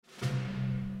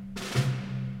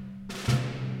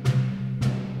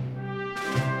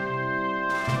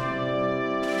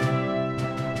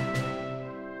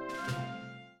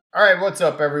All right, what's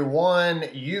up, everyone?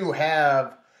 You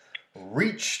have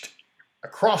reached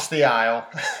across the aisle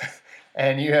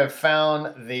and you have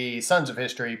found the Sons of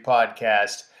History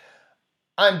podcast.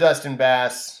 I'm Dustin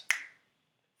Bass.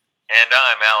 And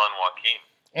I'm Alan Joaquin.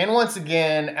 And once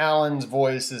again, Alan's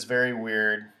voice is very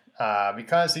weird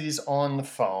because he's on the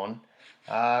phone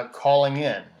calling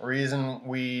in. Reason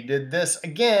we did this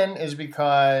again is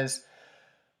because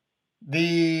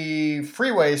the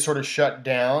freeway sort of shut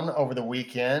down over the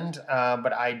weekend,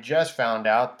 but I just found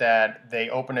out that they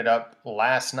opened it up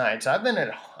last night. So I've been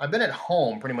at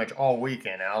home pretty much all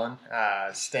weekend, Alan,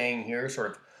 staying here,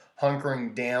 sort of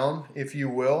hunkering down, if you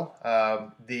will.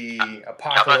 The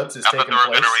apocalypse is taking place. I thought they were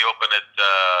going to reopen at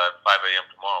 5 a.m.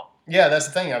 tomorrow. Yeah, that's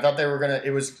the thing. I thought they were going to. It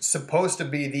was supposed to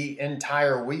be the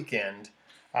entire weekend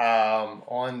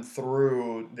on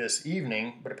through this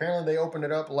evening, but apparently they opened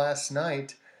it up last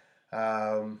night.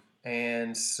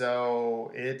 And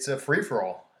so it's a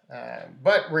free-for-all.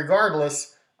 But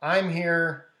regardless, I'm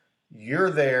here, you're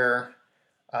there,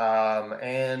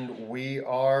 and we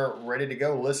are ready to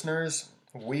go. Listeners,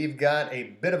 we've got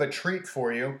a bit of a treat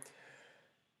for you.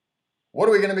 What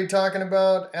are we going to be talking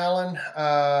about, Alan?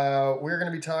 We're going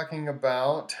to be talking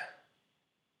about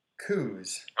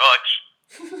coups.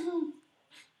 We're going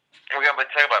to be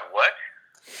talking about what?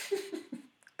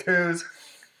 Coups.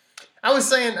 I was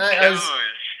saying,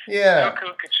 yeah.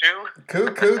 Coup,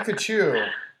 Cachoo. Coup,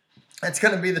 Cachoo. That's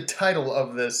going to be the title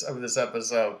of this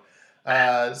episode. So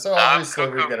obviously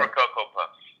we've got for Cocoa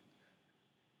Puffs.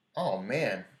 Oh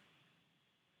man,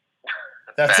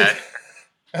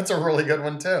 that's a really good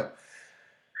one too. All right,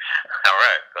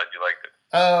 glad you liked it.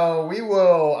 We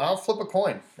will. I'll flip a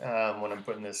coin when I'm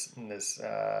putting this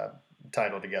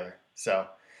title together. So,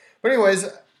 but anyways,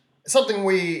 something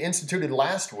we instituted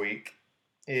last week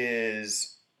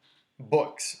is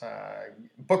books,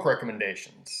 book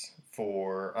recommendations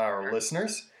for our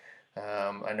listeners.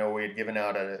 I know we had given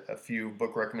out a few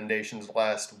book recommendations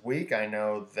last week. I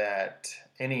know that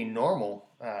any normal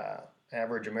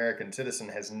average American citizen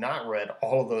has not read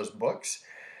all of those books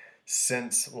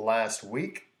since last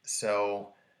week.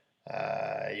 So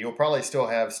you'll probably still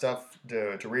have stuff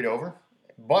to read over.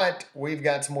 But we've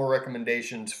got some more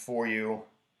recommendations for you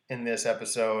in this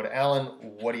episode.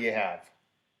 Alan, what do you have?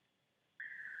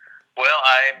 Well,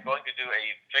 I'm going to do a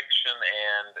fiction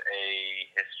and a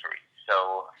history.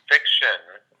 So, fiction,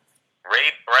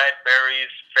 Ray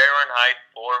Bradbury's Fahrenheit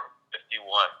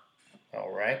 451.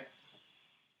 All right.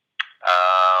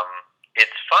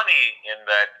 It's funny in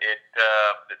that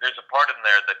there's a part in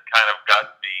there that kind of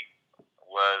got me,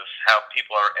 was how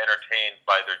people are entertained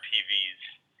by their TVs.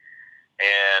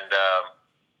 And,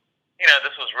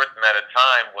 this was written at a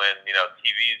time when,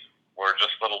 TVs were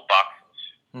just little boxes.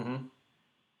 Mm-hmm.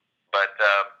 But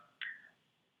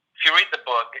if you read the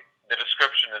book, the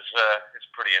description is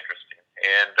pretty interesting,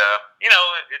 and you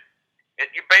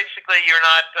basically you're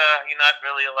not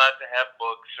really allowed to have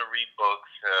books or read books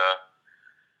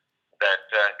that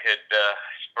could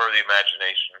spur the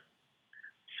imagination.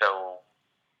 So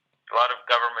a lot of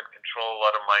government control, a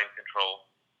lot of mind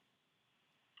control.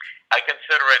 I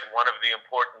consider it one of the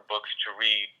important books to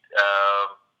read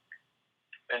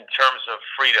in terms of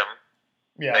freedom.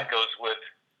 Yeah. That goes with.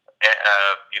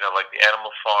 Like the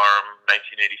Animal Farm,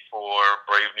 1984,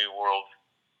 Brave New World.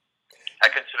 I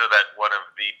consider that one of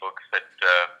the books that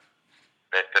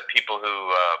the people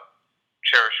who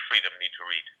cherish freedom need to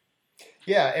read.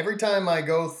 Yeah, every time I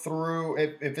go through,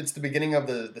 if it's the beginning of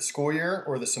the school year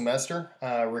or the semester,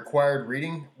 required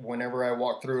reading, whenever I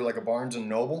walk through like a Barnes &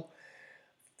 Noble,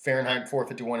 Fahrenheit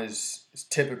 451 is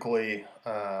typically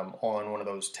on one of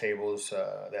those tables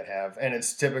that have, and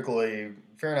it's typically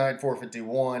Fahrenheit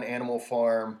 451, Animal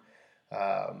Farm,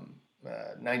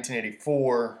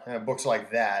 1984, books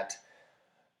like that.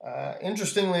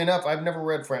 Interestingly enough, I've never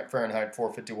read Fahrenheit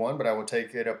 451, but I will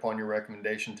take it upon your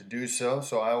recommendation to do so.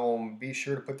 So I will be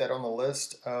sure to put that on the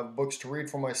list of books to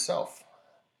read for myself.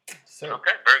 So.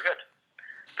 Okay, very good.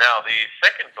 Now, the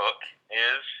second book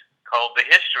is called The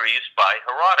Histories by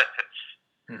Herodotus.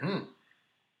 Mm-hmm.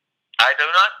 I do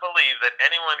not believe that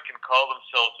anyone can call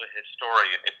themselves a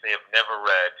historian if they have never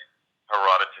read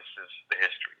Herodotus's The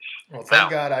Histories. Well, thank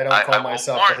God I don't call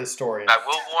myself a historian. I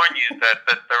will warn you that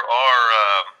there's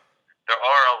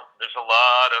a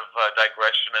lot of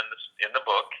digression in the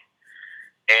book,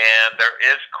 and there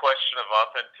is question of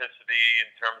authenticity in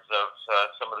terms of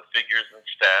some of the figures and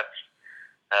stats.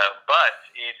 But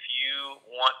if you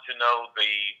want to know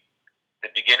the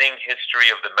beginning history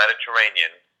of the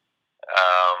Mediterranean,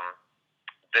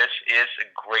 this is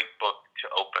a great book to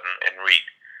open and read.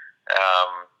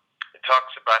 It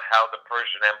talks about how the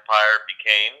Persian Empire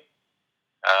became,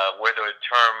 where the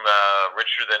term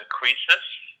richer than Croesus.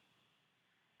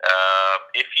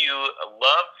 If you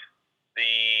love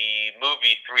the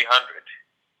movie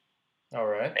 300, All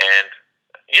right. and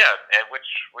which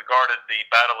regarded the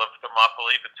Battle of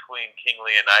Thermopylae between King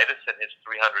Leonidas and his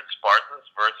 300 Spartans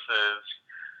versus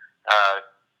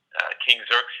King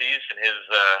Xerxes and his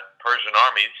Persian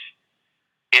armies,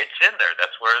 it's in there.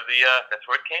 That's where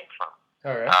it came from.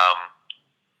 All right.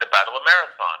 The Battle of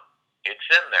Marathon, it's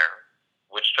in there,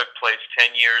 which took place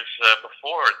 10 years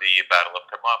before the Battle of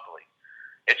Thermopylae.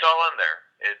 It's all in there.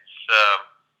 It's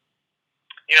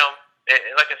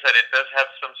like I said, it does have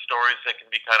some stories that can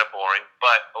be kind of boring,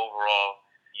 but overall,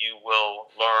 you will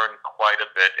learn quite a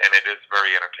bit, and it is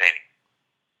very entertaining.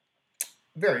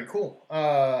 Very cool.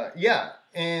 Yeah,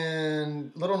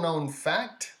 and little known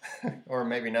fact, or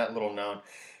maybe not little known,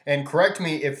 and correct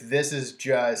me if this is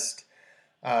just,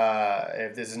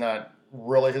 if this is not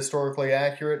really historically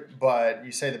accurate, but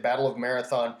you say the Battle of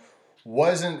Marathon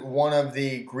wasn't one of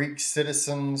the Greek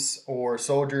citizens or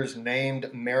soldiers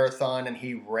named Marathon, and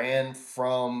he ran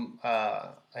from,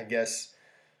 I guess,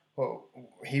 well,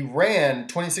 he ran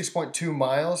 26.2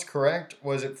 miles, correct?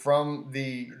 Was it from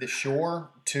the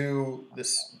shore to the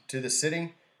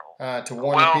city to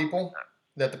warn the people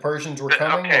that the Persians were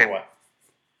coming, or what?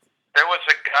 There was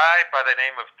a guy by the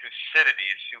name of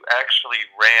Thucydides who actually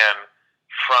ran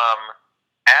from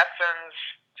Athens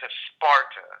to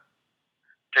Sparta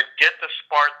to get the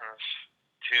Spartans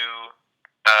to,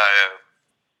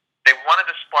 they wanted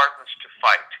the Spartans to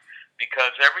fight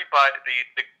because everybody,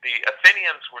 the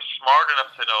Athenians were smart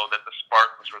enough to know that the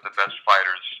Spartans were the best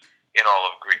fighters in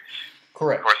all of Greece.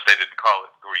 Correct. Of course, they didn't call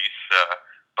it Greece,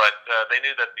 but they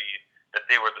knew that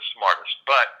they were the smartest.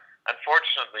 But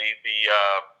unfortunately,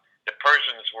 the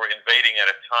Persians were invading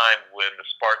at a time when the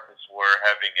Spartans were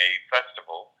having a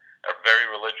festival, a very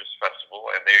religious festival,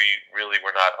 and they really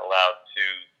were not allowed to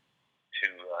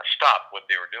stop what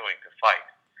they were doing to fight.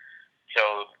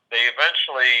 So they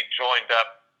eventually joined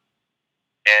up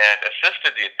and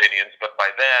assisted the Athenians, but by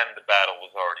then the battle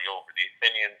was already over. The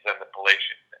Athenians and the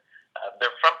Palatians,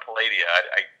 they're from Palatia.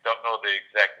 I don't know the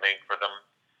exact name for them,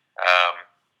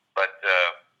 but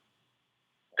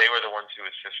they were the ones who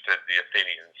assisted the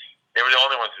Athenians. They were the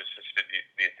only ones who assisted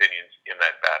the Athenians in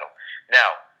that battle.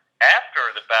 Now,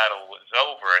 after the battle was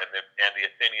over and the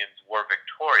Athenians were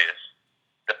victorious,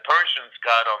 the Persians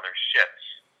got on their ships,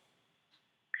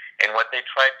 and what they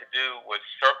tried to do was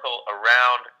circle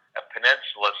around a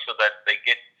peninsula so that they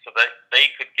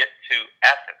could get to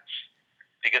Athens,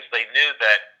 because they knew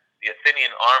that the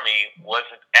Athenian army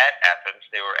wasn't at Athens;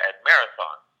 they were at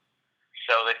Marathon.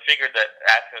 So they figured that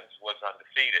Athens was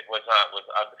undefeated, was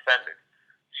undefended.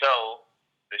 So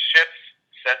the ships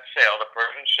set sail. The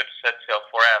Persian ships set sail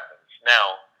for Athens. Now,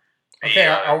 okay,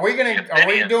 are we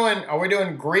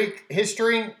doing Greek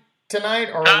history tonight,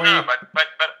 or no?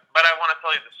 But I want to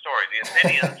tell you the story. The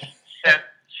Athenians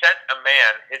sent a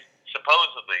man.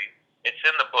 Supposedly, it's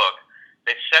in the book.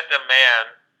 They sent a man,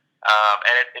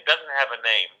 and it doesn't have a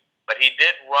name, but he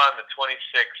did run the 26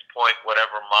 point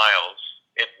whatever miles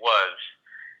it was,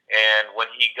 and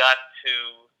when he got to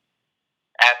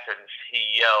Athens, he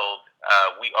yelled,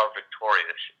 "We are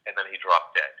victorious!" and then he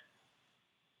dropped dead.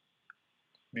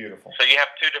 Beautiful. So you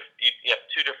have two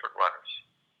different runners.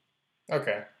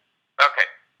 Okay. Okay.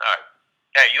 All right.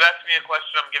 Hey, you asked me a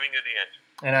question. I'm giving you the answer.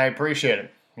 And I appreciate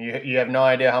it. You have no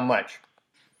idea how much.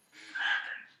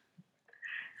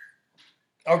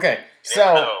 Okay. You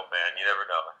never know, man. You never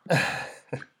know.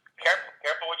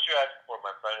 Careful what you ask for,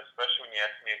 my friend, especially when you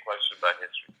ask me a question about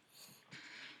history.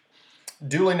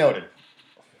 Duly noted.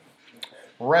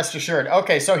 Rest assured.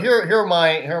 Okay, so here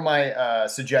are my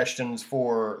suggestions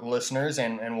for listeners,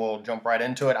 and we'll jump right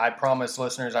into it. I promise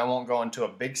listeners I won't go into a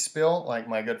big spill like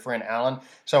my good friend Alan.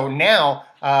 So now,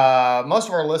 most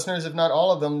of our listeners, if not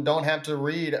all of them, don't have to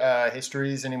read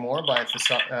histories anymore by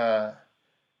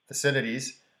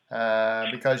Thucydides,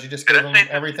 because you just give them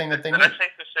everything that they need. Did I say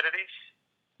Thucydides?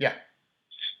 Yeah.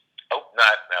 Oh,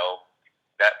 no.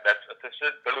 That's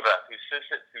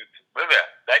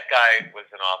that guy was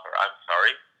an author. I'm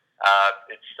sorry.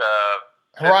 It's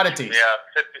Herodotus. Yeah.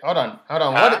 Hold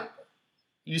on. What?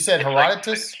 You said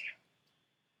Herodotus?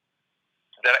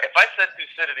 If I said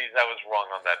Thucydides, I was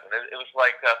wrong on that one. It was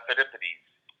like Phidippides.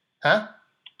 Huh?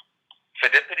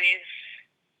 Phidippides.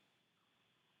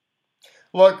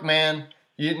 Look, man.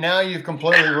 Now you've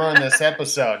completely ruined this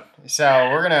episode. So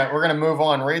we're gonna move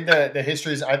on. Read the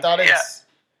histories. I thought it's. Yeah.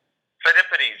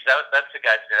 Phidippides, that's the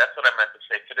guy's name. That's what I meant to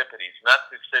say. Phidippides, not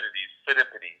Thucydides.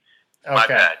 Phidippides. Okay. My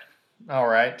bad. All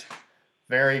right.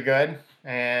 Very good.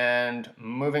 And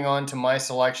moving on to my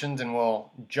selections, and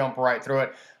we'll jump right through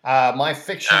it. My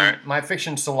fiction, All right. my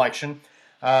fiction selection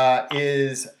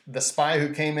is "The Spy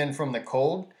Who Came in from the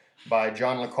Cold" by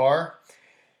John le Carre.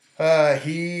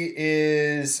 He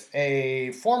is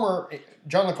a former.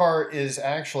 John le Carre is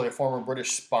actually a former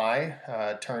British spy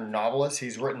turned novelist.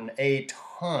 He's written a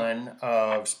ton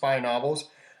of spy novels.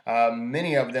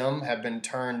 Many of them have been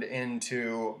turned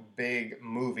into big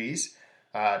movies.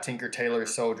 Tinker Tailor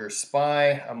Soldier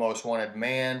Spy, A Most Wanted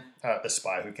Man, The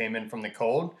Spy Who Came in from the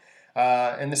Cold.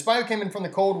 And The Spy Who Came in from the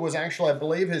Cold was actually, I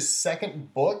believe, his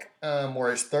second book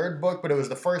or his third book, but it was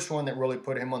the first one that really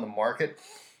put him on the market.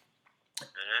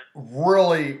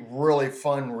 Really, really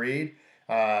fun read.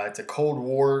 It's a Cold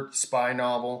War spy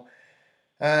novel.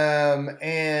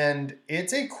 And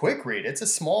it's a quick read. It's a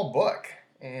small book.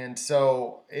 And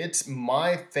so it's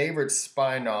my favorite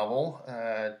spy novel.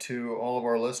 To all of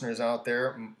our listeners out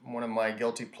there, one of my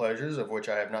guilty pleasures, of which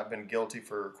I have not been guilty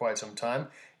for quite some time,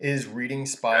 is reading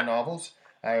spy novels.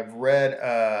 I've read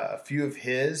a few of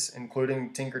his,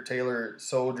 including Tinker Tailor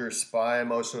Soldier Spy,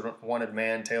 Most Wanted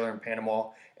Man, Tailor in Panama,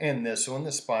 and this one,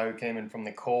 The Spy Who Came in from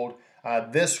the Cold.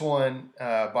 This one,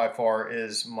 by far,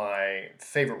 is my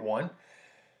favorite one.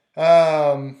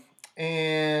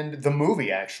 And the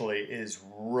movie actually is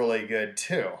really good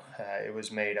too. It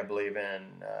was made, I believe,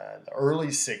 in the early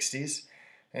 '60s,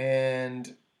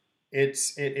 and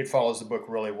it follows the book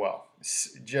really well.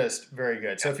 It's just very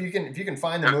good. So if you can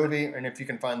find the movie and if you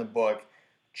can find the book,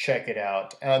 check it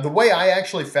out. The way I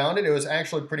actually found it, it was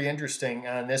actually pretty interesting,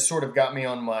 and this sort of got me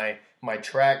on my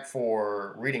track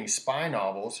for reading spy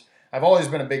novels. I've always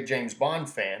been a big James Bond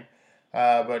fan.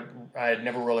 But I had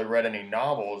never really read any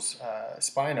novels,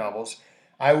 spy novels.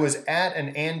 I was at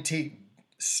an antique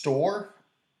store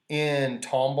in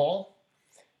Tomball,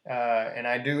 and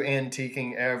I do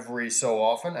antiquing every so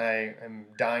often. I am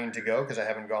dying to go because I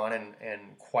haven't gone in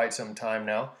quite some time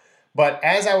now. But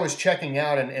as I was checking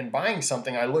out and buying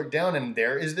something, I looked down and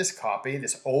there is this copy,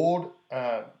 this old,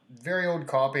 very old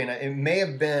copy, and it may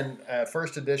have been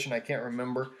first edition, I can't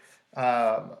remember,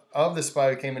 of The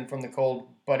Spy Who Came in from the Cold,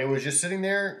 but it was just sitting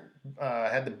there,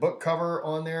 had the book cover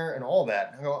on there and all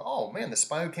that. I go, oh man, The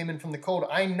Spy Who Came in from the Cold.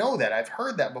 I know that. I've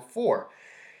heard that before.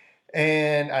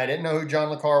 And I didn't know who John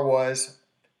le Carre was.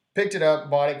 Picked it up,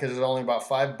 bought it because it was only about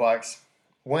 $5.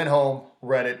 Went home,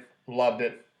 read it, loved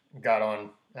it, got on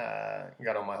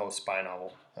my whole spy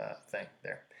novel thing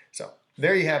there. So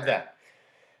there you have that.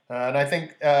 And I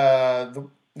think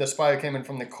the Spy Who Came in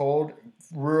from the Cold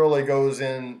really goes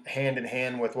in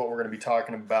hand with what we're going to be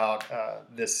talking about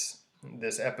this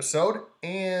episode.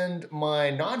 And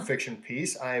my nonfiction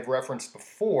piece I've referenced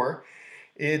before.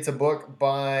 It's a book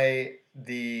by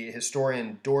the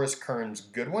historian Doris Kearns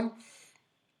Goodwin.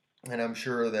 And I'm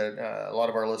sure that a lot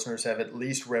of our listeners have at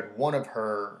least read one of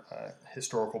her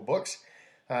historical books.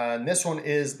 And this one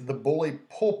is The Bully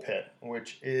Pulpit,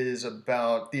 which is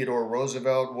about Theodore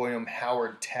Roosevelt, William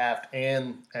Howard Taft,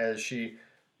 and, as she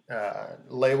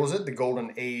labels it, the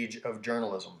golden age of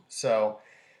journalism. So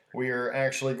we are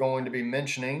actually going to be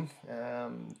mentioning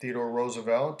Theodore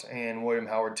Roosevelt and William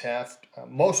Howard Taft,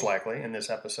 most likely, in this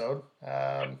episode,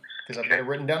 because I've got it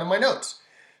written down in my notes.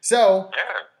 So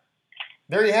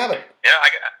there you have it. Yeah,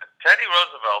 Teddy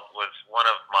Roosevelt was one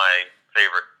of my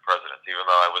favorite presidents, even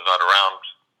though I was not around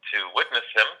to witness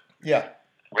him. Yeah.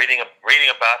 Reading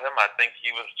about him, I think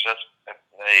he was just a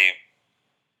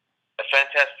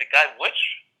fantastic guy, which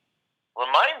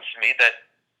reminds me that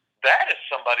is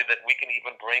somebody that we can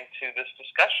even bring to this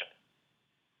discussion.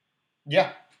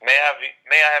 Yeah. May I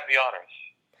have the honors?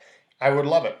 I would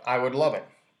love it.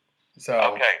 So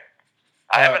okay.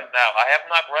 I have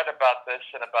not read about this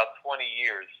in about 20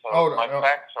 years, so my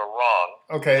facts are wrong.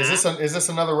 Okay, is this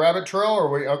another rabbit trail, or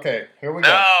okay? Here we go.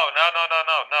 No.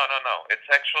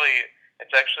 It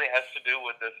actually has to do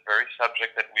with this very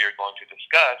subject that we are going to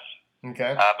discuss.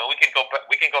 Okay. But we can go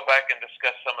back and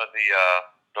discuss some of the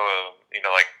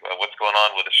what's going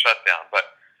on with the shutdown. But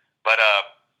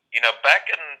back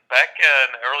in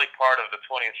the early part of the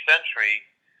 20th century,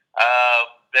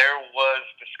 there was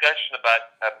discussion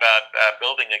about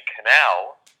building a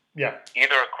canal,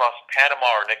 either across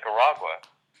Panama or Nicaragua.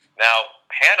 Now,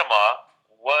 Panama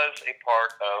was a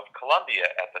part of Colombia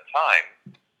at the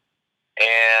time,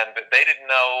 and they didn't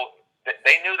know.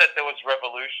 They knew that there was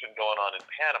revolution going on in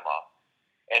Panama,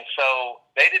 and so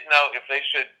they didn't know if they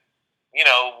should,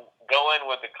 go in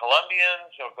with the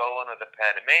Colombians or go in with the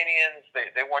Panamanians.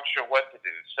 They weren't sure what to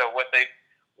do. So what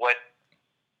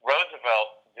Roosevelt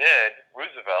did,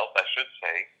 I should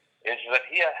say, is that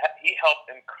he helped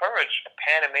encourage a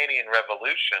Panamanian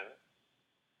revolution,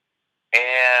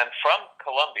 and from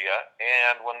Colombia,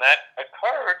 and when that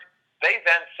occurred, they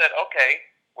then said, okay,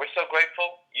 we're so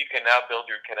grateful, you can now build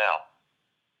your canal.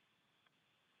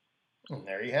 And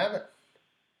there you have it.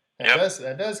 Yep.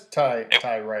 That does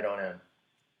tie right on in.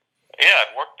 Yeah,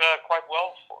 it worked quite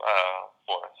well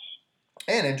for us.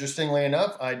 And interestingly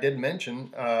enough, I did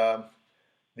mention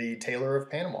the Tailor of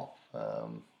Panama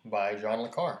by John Le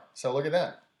Carre. So look at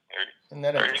that.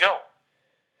 There you go.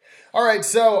 All right,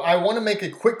 so I want to make a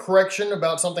quick correction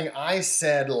about something I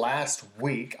said last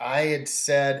week. I had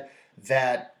said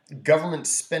that government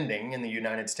spending in the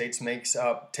United States takes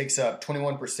up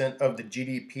 21% of the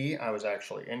GDP. I was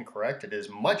actually incorrect. It is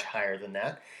much higher than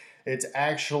that. It's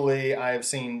actually, I've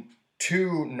seen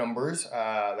two numbers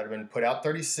that have been put out,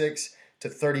 36 to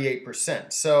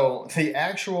 38%. So the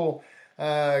actual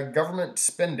government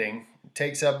spending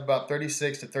takes up about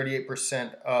 36 to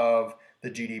 38% of the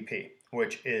GDP,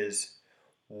 which is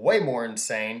way more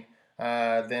insane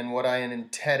than what I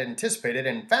had anticipated.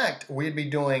 In fact, we'd be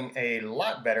doing a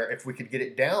lot better if we could get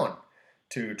it down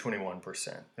to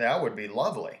 21%. That would be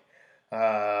lovely.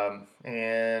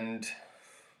 And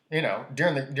you know,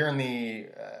 during the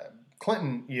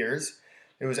Clinton years,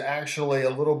 it was actually a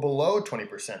little below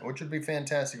 20%, which would be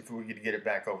fantastic if we could get it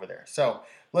back over there. So,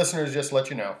 listeners, just let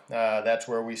you know, that's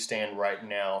where we stand right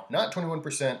now. Not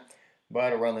 21%,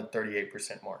 but around the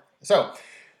 38% mark.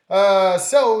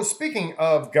 So speaking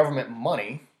of government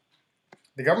money,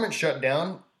 the government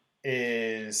shutdown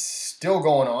is still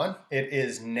going on. It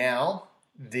is now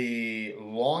the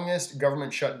longest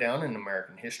government shutdown in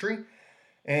American history,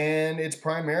 and it's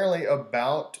primarily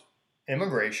about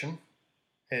immigration.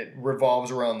 It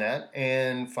revolves around that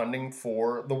and funding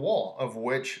for the wall, of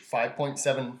which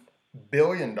 $5.7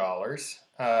 billion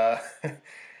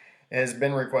has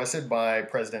been requested by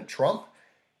President Trump.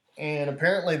 And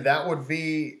apparently that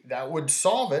would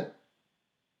solve it.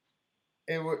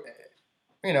 It would,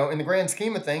 you know, in the grand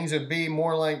scheme of things, it'd be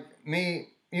more like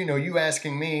me, you know, you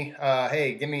asking me,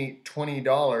 hey, give me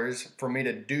 $20 for me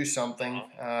to do something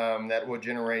that will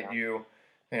generate you,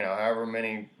 you know, however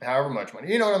much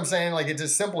money. You know what I'm saying? Like, it's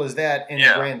as simple as that in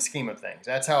the grand scheme of things.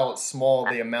 That's how small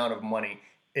the amount of money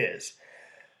is.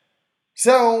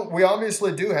 So we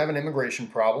obviously do have an immigration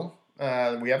problem.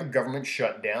 We have a government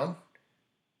shutdown.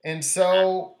 And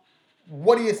so,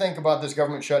 what do you think about this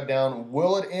government shutdown?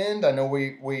 Will it end? I know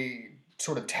we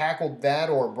sort of tackled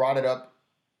that or brought it up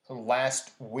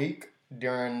last week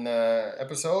during the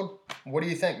episode. What do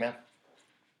you think, man?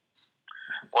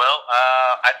 Well,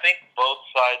 I think both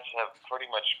sides have pretty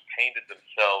much painted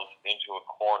themselves into a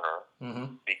corner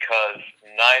because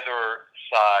neither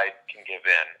side can give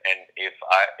in, and if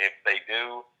they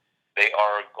do, they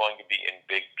are going to be in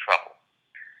big trouble.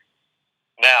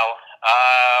 Now,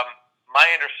 my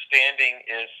understanding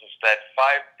is that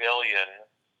 $5 billion,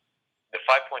 the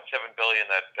 $5.7 billion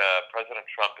that President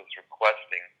Trump is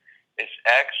requesting, is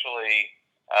actually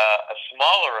a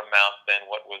smaller amount than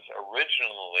what was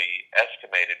originally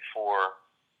estimated for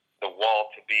the wall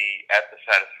to be at the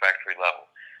satisfactory level.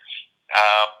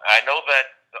 I know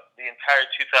that the entire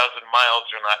 2,000 miles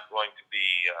are not going to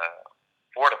be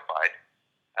fortified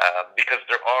because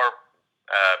there are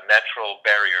natural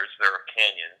barriers, there are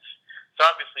canyons. So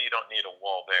obviously you don't need a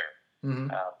wall there.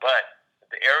 But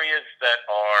the areas that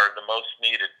are the most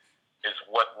needed is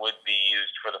what would be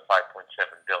used for the $5.7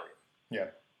 billion.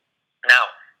 Yeah. Now,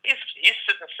 he's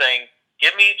sitting saying,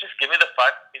 give me the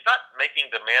five. He's not making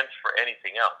demands for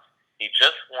anything else. He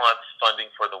just wants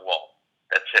funding for the wall.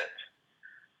 That's it.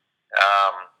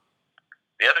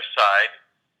 The other side,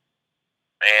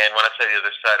 and when I say the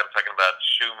other side, I'm talking about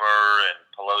Schumer and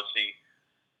Pelosi.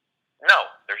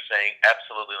 No, they're saying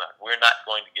absolutely not. We're not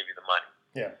going to give you the money.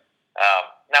 Yeah.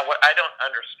 Now, what I don't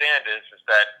understand is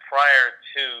that prior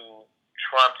to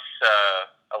Trump's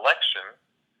election,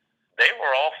 they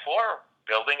were all for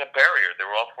building a barrier. They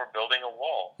were all for building a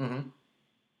wall.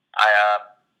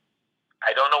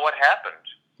 I don't know what happened.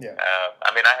 Yeah. I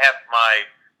mean, I have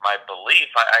my belief.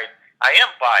 I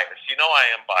am biased. You know, I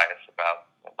am biased about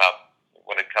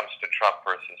when it comes to Trump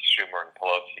versus Schumer and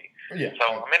Pelosi. Yeah. So,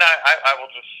 I mean, I will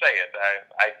just say it.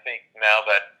 I think now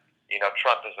that, you know,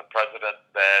 Trump is a president,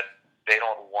 that they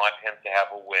don't want him to have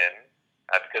a win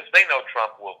because they know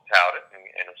Trump will tout it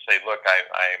and say, look,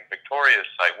 I am victorious.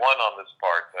 I won on this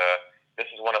part. This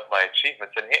is one of my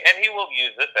achievements. And he will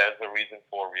use it as a reason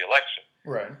for re-election.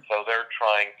 Right. So they're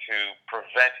trying to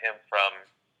prevent him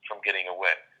from getting a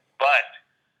win. But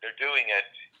they're doing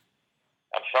it,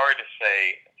 I'm sorry to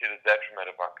say, to the detriment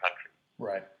of our country.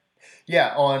 Right.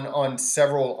 Yeah, on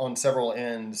several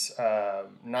ends,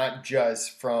 not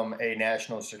just from a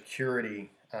national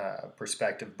security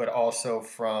perspective, but also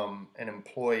from an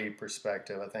employee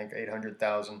perspective. I think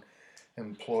 800,000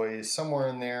 employees, somewhere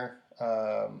in there,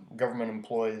 government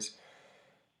employees.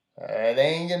 They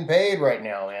ain't getting paid right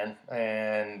now, man,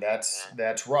 and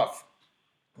that's rough.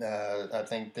 I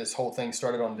think this whole thing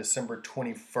started on December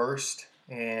 21st,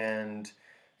 and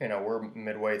we're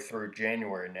midway through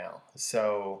January now.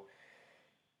 So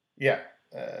yeah,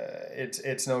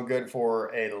 it's no good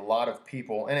for a lot of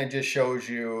people, and it just shows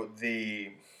you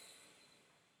the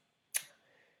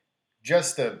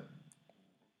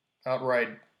outright,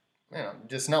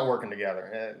 just not working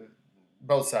together.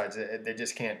 Both sides, they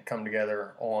just can't come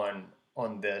together on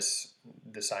this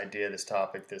idea, this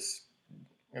topic, this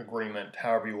agreement,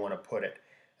 however you want to put it.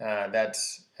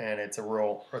 It's a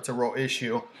real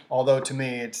issue. Although to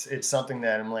me, it's something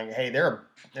that I'm like, hey, they're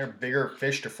bigger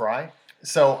fish to fry.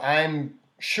 So I'm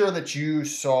sure that you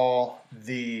saw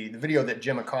the video that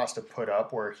Jim Acosta put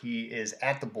up, where he is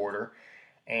at the border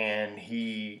and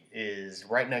he is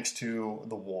right next to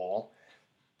the wall.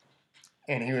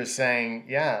 And he was saying,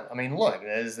 yeah, I mean, look,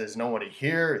 there's nobody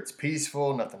here. It's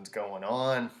peaceful. Nothing's going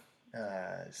on.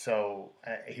 So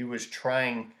he was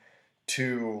trying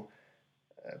to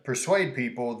persuade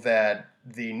people that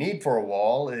the need for a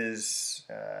wall is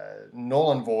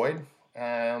null and void.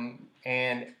 And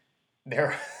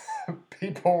there,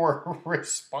 people were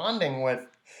responding with,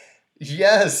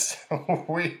 yes,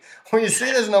 we see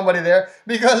there's nobody there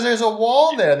because there's a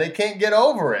wall there. They can't get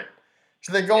over it.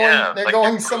 So they're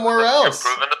going somewhere else.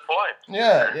 You're proving the point.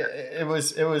 Yeah, it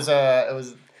was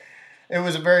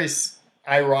a very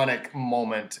ironic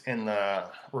moment in the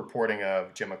reporting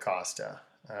of Jim Acosta,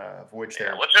 of which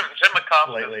Jim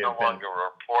Acosta is no longer a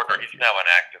reporter. He's now an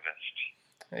activist.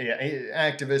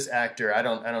 Yeah, activist, actor. I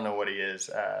don't know what he is,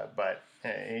 but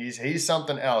he's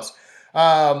something else.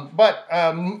 But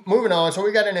moving on, so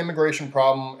we got an immigration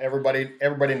problem.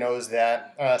 Everybody knows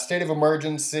that. State of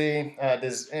emergency,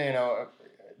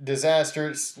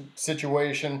 disaster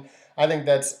situation. I think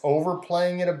that's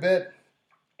overplaying it a bit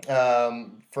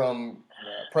from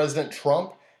President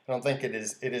Trump. I don't think it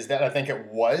is that. I think it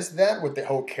was that with the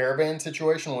whole caravan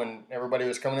situation when everybody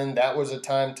was coming in. That was a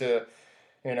time to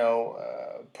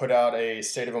put out a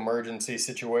state of emergency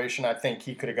situation. I think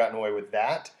he could have gotten away with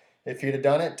that if he'd have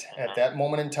done it at that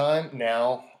moment in time.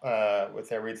 Now,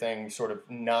 with everything sort of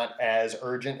not as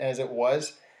urgent as it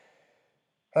was,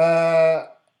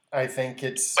 I think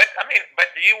it's. But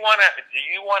do you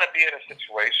want to be in a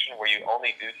situation where you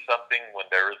only do something when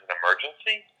there is an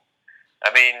emergency? I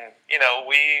mean,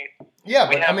 we. Yeah,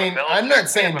 but I'm not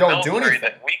saying don't do anything.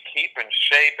 That we keep in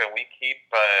shape and we keep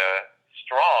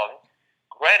strong.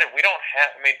 Granted, we don't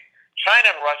have. I mean,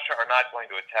 China and Russia are not going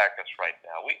to attack us right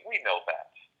now. We know that.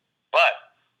 But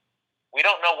we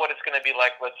don't know what it's going to be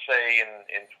like, let's say,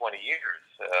 in 20 years.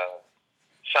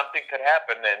 Something could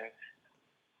happen, and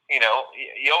you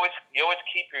always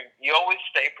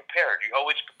stay prepared. You're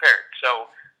always prepared.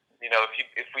 So,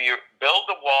 if we build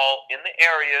a wall in the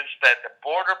areas that the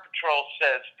Border Patrol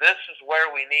says this is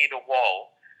where we need a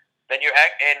wall, then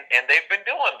and they've been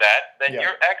doing that. Then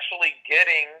you're actually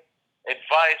getting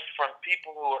advice from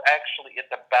people who are actually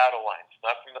at the battle lines,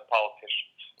 not from the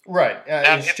politicians. Right.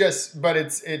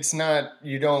 It's not,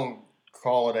 you don't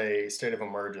call it a state of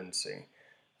emergency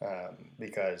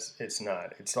because it's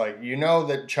not. It's like,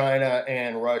 that China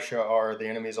and Russia are the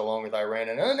enemies along with Iran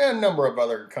and a number of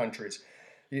other countries.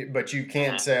 But you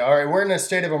can't say, all right, we're in a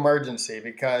state of emergency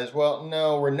because, well,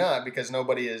 no, we're not, because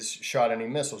nobody has shot any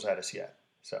missiles at us yet.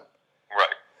 So.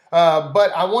 Right.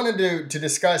 But I wanted to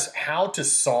discuss how to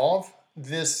solve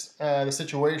the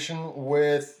situation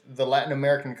with the Latin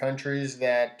American countries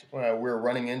that we're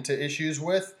running into issues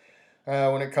with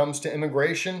when it comes to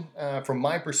immigration. From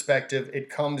my perspective, it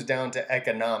comes down to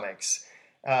economics.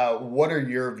 What are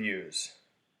your views?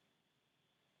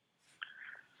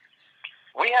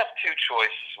 We have two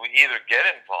choices. We either get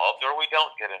involved or we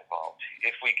don't get involved.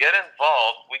 If we get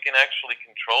involved, we can actually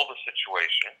control the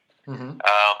situation. Mm-hmm.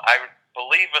 I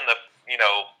believe in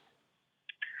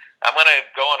I'm going to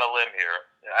go on a limb here.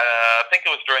 I think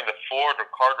it was during the Ford or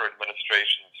Carter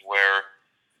administrations where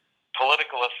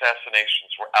political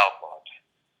assassinations were outlawed.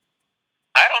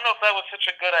 I don't know if that was such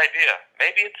a good idea.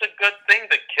 Maybe it's a good thing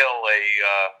to kill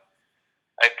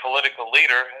a political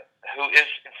leader who is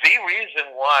the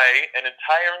reason why an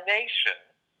entire nation,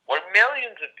 where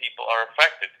millions of people are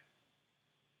affected.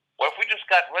 Well, if we just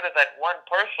got rid of that one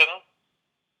person,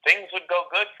 things would go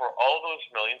good for all those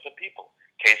millions of people.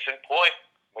 Case in point,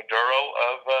 Maduro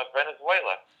of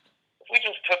Venezuela. If we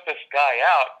just took this guy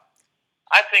out,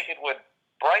 I think it would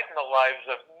brighten the lives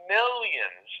of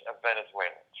millions of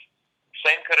Venezuelans.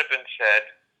 Same could have been said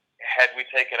had we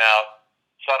taken out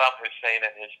Saddam Hussein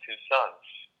and his two sons.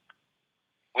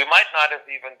 We might not have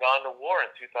even gone to war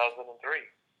in 2003.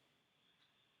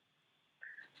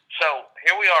 So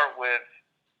here we are with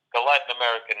the Latin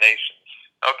American nations.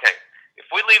 Okay, if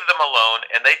we leave them alone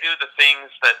and they do the things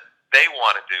that they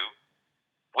want to do,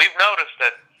 we've noticed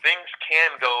that things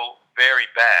can go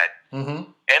very bad. Mm-hmm.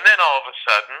 And then all of a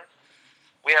sudden,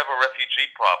 we have a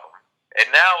refugee problem. And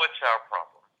now it's our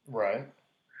problem. Right.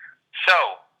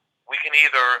 So we can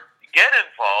either get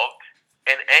involved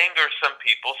and anger some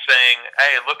people saying,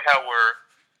 hey, look how we're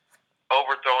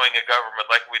overthrowing a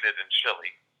government like we did in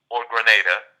Chile or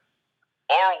Grenada,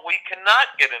 or we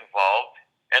cannot get involved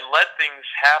and let things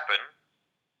happen.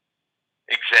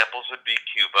 Examples would be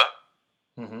Cuba,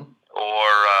 Mm-hmm. or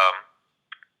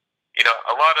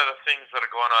a lot of the things that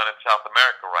are going on in South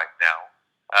America right now.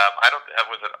 I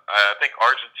think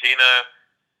Argentina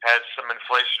has some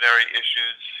inflationary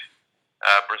issues.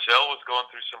 Brazil was going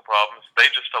through some problems. They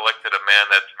just elected a man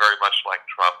that's very much like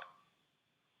Trump.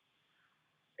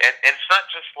 And it's not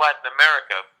just Latin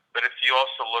America, but if you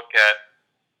also look at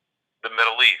the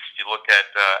Middle East, you look at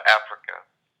Africa,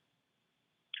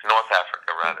 North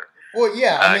Africa, rather. Well,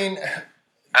 yeah,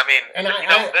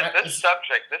 This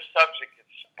subject is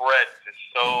spread to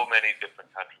so many different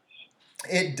countries.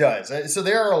 It does. So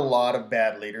there are a lot of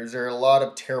bad leaders. There are a lot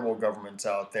of terrible governments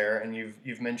out there, and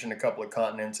you've mentioned a couple of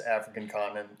continents: African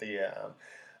continent,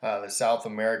 the South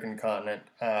American continent.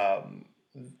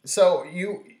 So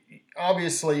you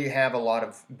obviously have a lot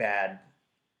of bad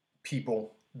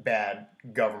people, bad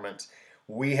governments.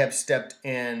 We have stepped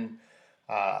in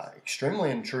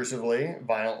extremely intrusively,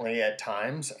 violently at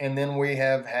times, and then we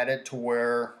have had it to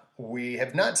where we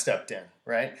have not stepped in,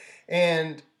 right?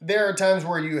 And there are times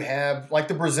where you have, like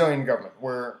the Brazilian government,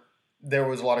 where there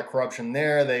was a lot of corruption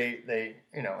there. They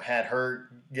had her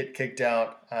get kicked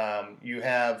out. You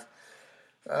have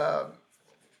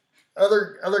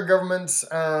other governments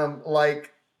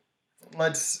like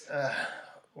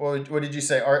what did you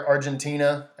say?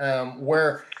 Argentina,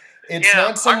 where it's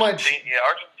not so much. Yeah,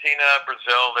 Argentina,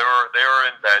 Brazil, they were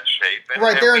in bad shape.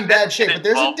 Right, they're in bad shape, but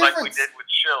there's a difference. Like we did with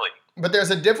Chile. But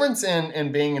there's a difference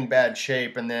in being in bad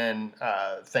shape and then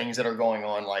things that are going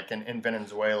on like in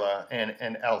Venezuela and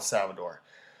El Salvador,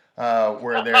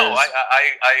 where there's. No,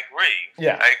 I agree.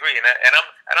 Yeah, I agree, and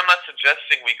I'm not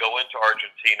suggesting we go into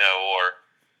Argentina or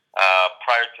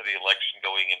prior to the election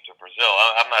going into Brazil.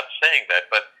 I'm not saying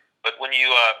that, but when you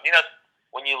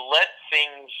when you let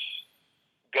things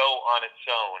go on its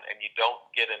own and you don't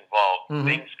get involved, mm-hmm.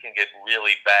 things can get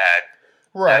really bad.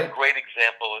 Right. A great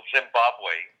example is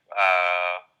Zimbabwe.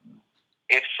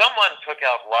 If someone took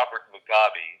out Robert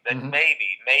Mugabe, then mm-hmm.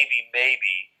 maybe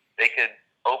they could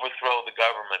overthrow the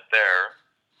government there.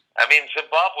 I mean,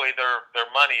 Zimbabwe, their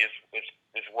money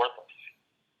is worthless.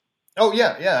 Oh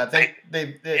yeah. They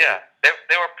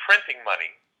were printing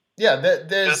money. Yeah,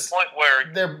 there's to the point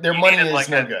where their money is like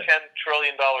no a good. $10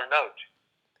 trillion note.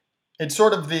 It's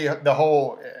sort of the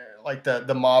whole like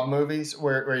the mob movies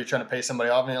where you're trying to pay somebody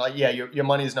off and you're like, yeah, your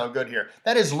money is no good here.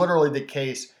 That is literally the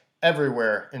case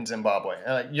everywhere in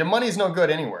Zimbabwe. Your money is no good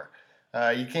anywhere.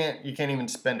 You can't even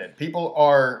spend it. People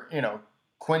are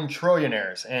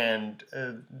quintrillionaires and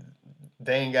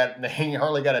they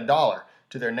hardly got $1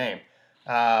 to their name.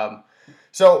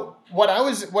 So what I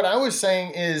was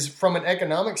saying is, from an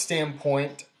economic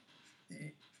standpoint,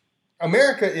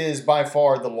 America is by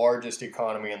far the largest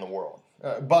economy in the world.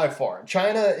 By far.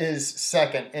 China is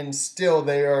second, and still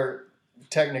they're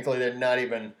not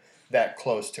even that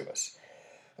close to us.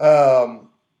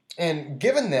 And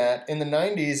given that, in the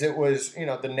 90s, it was, the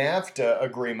NAFTA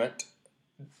agreement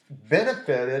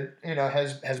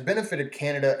has benefited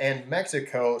Canada and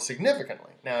Mexico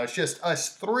significantly. Now, it's just us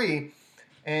three,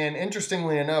 and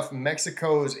interestingly enough,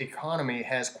 Mexico's economy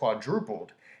has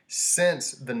quadrupled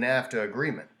since the NAFTA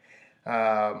agreement.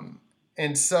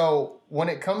 And so when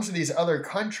it comes to these other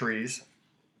countries,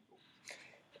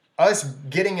 us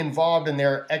getting involved in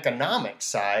their economic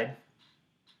side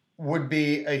would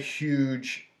be a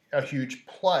huge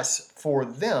plus for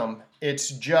them. It's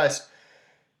just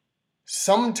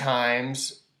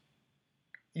sometimes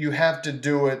you have to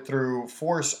do it through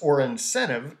force or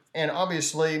incentive, and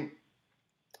obviously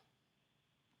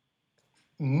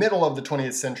middle of the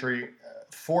 20th century,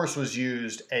 force was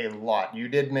used a lot. You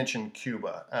did mention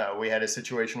Cuba. We had a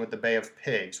situation with the Bay of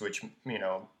Pigs, which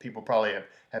people probably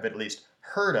have at least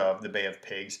heard of the Bay of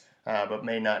Pigs, but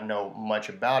may not know much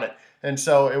about it. And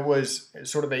so it was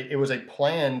a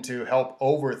plan to help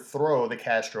overthrow the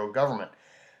Castro government.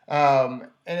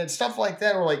 And it's stuff like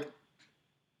that where, like,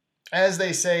 as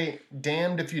they say,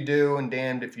 damned if you do and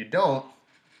damned if you don't.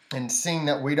 And seeing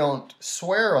that we don't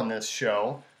swear on this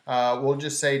show, we'll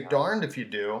just say darned if you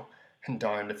do and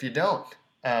darned if you don't.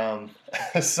 Um,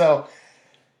 so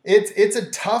it's a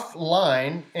tough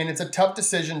line and it's a tough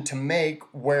decision to make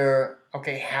where,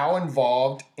 okay, how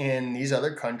involved in these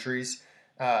other countries'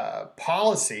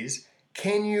 policies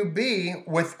can you be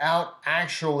without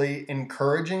actually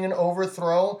encouraging an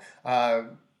overthrow,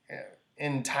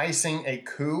 enticing a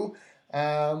coup,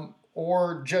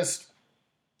 or just,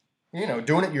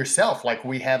 doing it yourself like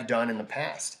we have done in the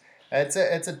past. It's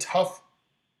a tough.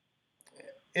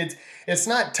 It's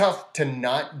not tough to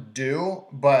not do,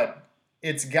 but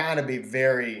it's got to be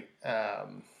very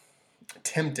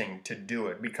tempting to do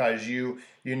it because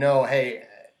hey,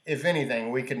 if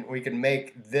anything, we can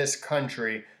make this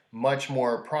country much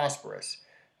more prosperous,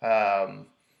 and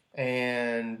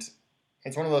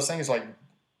it's one of those things like,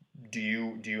 do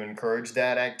you encourage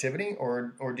that activity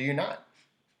or do you not?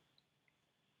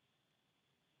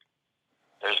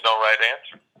 There's no right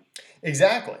answer.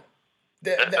 Exactly.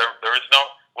 There is no.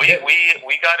 We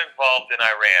got involved in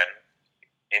Iran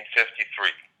in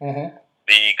 '53. Mm-hmm.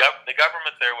 The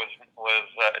government there was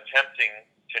attempting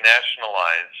to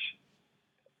nationalize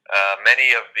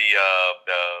many of the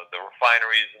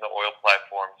refineries and the oil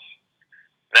platforms.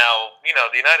 Now,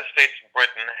 the United States and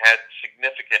Britain had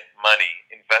significant money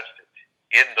invested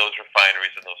in those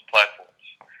refineries and those platforms.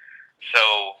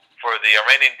 So for the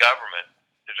Iranian government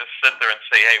to just sit there and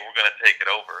say, "Hey, we're going to take it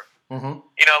over," Mm-hmm.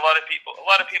 a lot of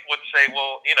people would say,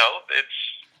 "Well,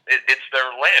 it's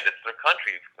their land, it's their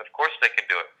country. Of course they can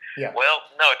do it." Yeah. Well,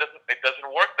 no, it doesn't. It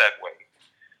doesn't work that way.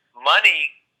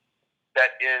 Money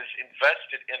that is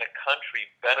invested in a country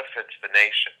benefits the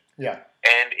nation. Yeah.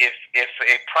 And if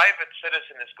a private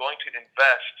citizen is going to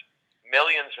invest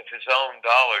millions of his own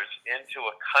dollars into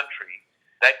a country,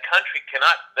 that country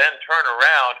cannot then turn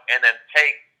around and then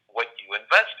take what you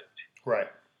invested. Right.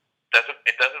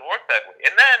 It doesn't work that way.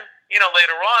 And then,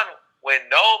 later on, when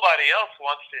nobody else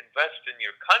wants to invest in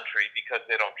your country because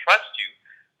they don't trust you,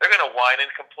 they're going to whine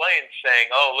and complain, saying,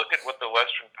 "Oh, look at what the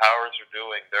Western powers are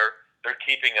doing. They're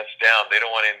keeping us down. They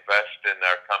don't want to invest in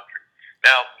our country."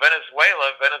 Now,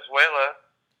 Venezuela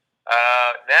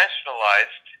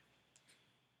nationalized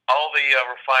all the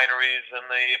refineries and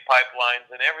the pipelines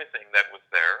and everything that was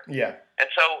there. Yeah. And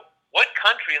so, what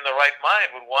country in the right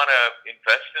mind would want to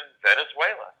invest in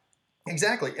Venezuela?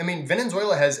 Exactly. I mean,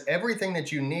 Venezuela has everything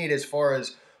that you need as far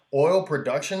as oil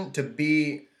production to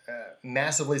be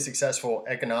massively successful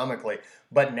economically,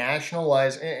 but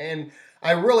nationalized. And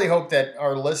I really hope that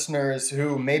our listeners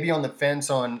who may be on the fence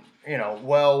on,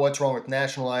 what's wrong with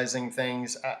nationalizing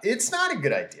things, it's not a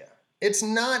good idea. It's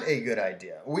not a good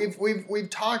idea. We've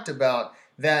talked about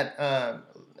that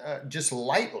just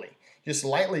lightly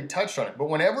touched on it. But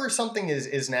whenever something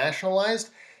is nationalized,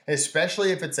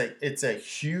 especially if it's a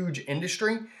huge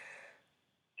industry,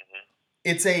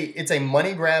 it's a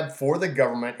money grab for the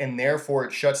government, and therefore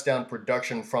it shuts down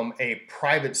production from a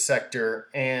private sector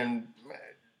and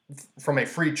from a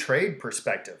free trade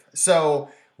perspective. So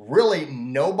really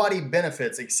nobody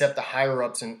benefits except the higher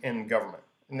ups in government.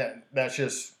 And that's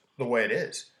just the way it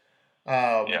is.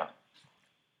 Yeah.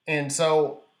 And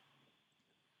so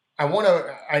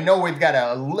I know we've got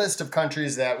a list of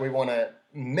countries that we want to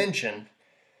mention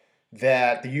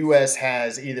that the U.S.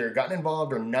 has either gotten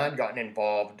involved or not gotten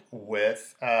involved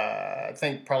with. I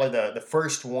think probably the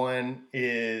first one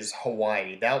is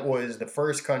Hawaii. That was the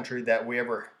first country that we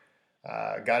ever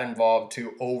got involved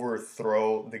to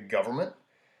overthrow the government.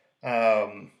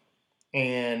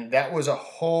 And that was a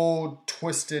whole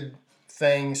twisted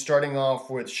thing, starting off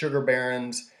with sugar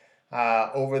barons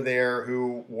over there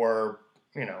who were,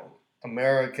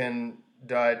 American,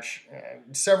 Dutch,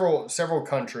 several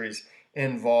countries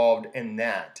involved in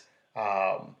that.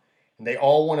 And they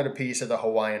all wanted a piece of the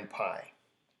Hawaiian pie.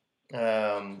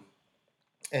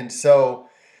 And so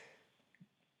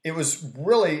it was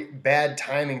really bad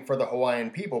timing for the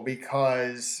Hawaiian people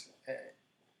because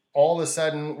all of a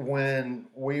sudden when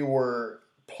we were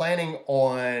planning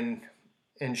on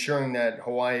ensuring that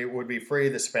Hawaii would be free,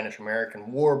 the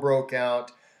Spanish-American War broke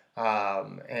out.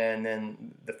 And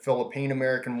then the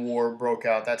Philippine-American War broke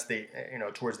out. That's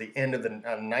towards the end of the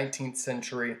 19th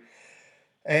century,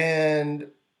 and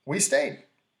we stayed.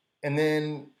 And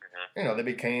then, they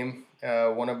became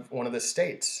one of the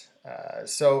states.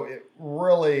 So it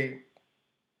really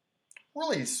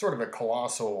sort of a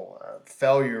colossal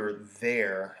failure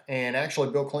there. And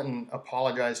actually, Bill Clinton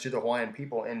apologized to the Hawaiian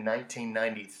people in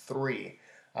 1993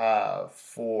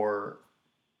 for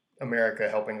America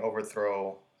helping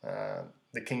overthrow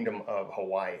the Kingdom of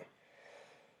Hawaii.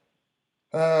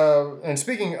 And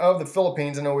speaking of the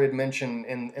Philippines, I know we had mentioned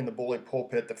in the Bully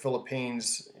Pulpit the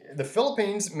Philippines. the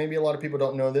Philippines, maybe a lot of people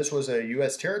don't know this, was a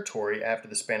U.S. territory after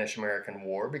the Spanish-American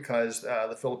War because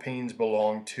the Philippines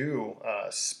belonged to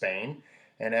Spain.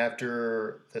 And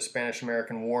after the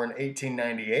Spanish-American War in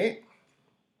 1898,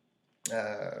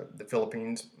 the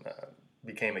Philippines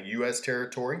became a U.S.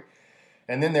 territory.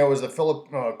 And then there was the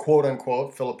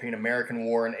quote-unquote Philippine-American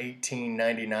War in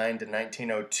 1899 to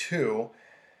 1902.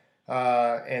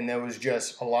 And there was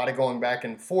just a lot of going back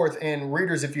and forth. And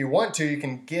readers, if you want to, you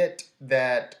can get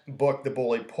that book, The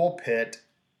Bully Pulpit,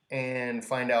 and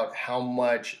find out how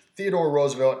much Theodore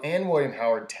Roosevelt and William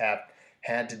Howard Taft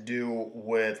had to do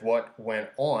with what went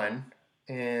on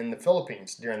in the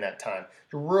Philippines during that time.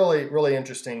 Really, really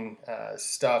interesting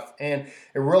stuff. And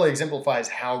it really exemplifies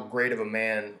how great of a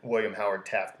man William Howard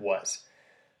Taft was,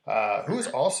 who is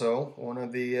also one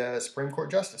of the Supreme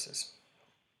Court justices.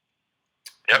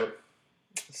 Yep.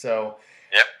 So,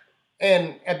 yep.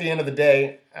 And at the end of the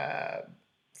day,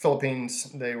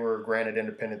 Philippines, they were granted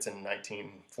independence in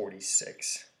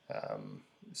 1946.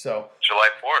 So July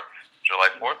 4th,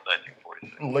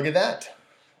 1946. Look at that.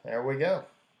 There we go.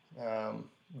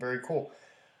 Very cool.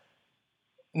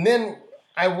 And then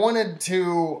I wanted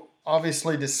to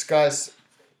obviously discuss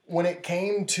when it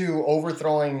came to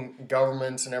overthrowing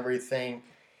governments and everything,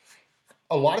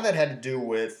 a lot of that had to do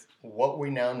with what we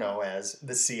now know as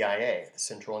the CIA, the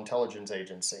Central Intelligence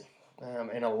Agency.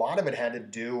 And a lot of it had to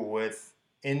do with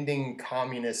ending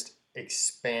communist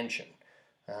expansion,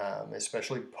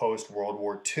 especially post-World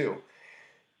War II.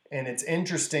 And it's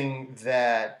interesting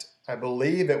that I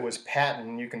believe it was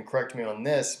Patton, you can correct me on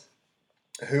this,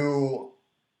 who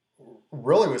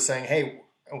really was saying, hey,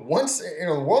 once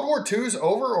World War II is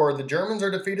over or the Germans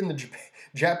are defeated and the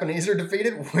Japanese are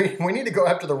defeated, we need to go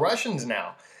after the Russians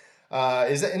now.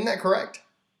 Isn't that correct?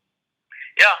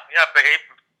 Yeah, but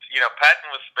Patton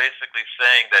was basically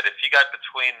saying that if he got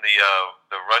between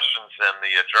the Russians and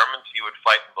the Germans, he would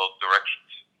fight in both directions.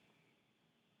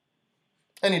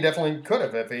 And he definitely could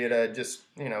have if he had just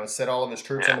set all of his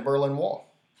troops on the Berlin Wall.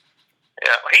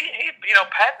 Yeah, he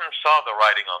Patton saw the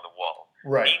writing on the wall.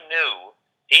 Right. He knew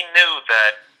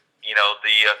that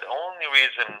the only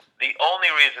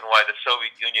reason why the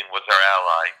Soviet Union was our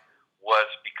ally was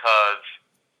because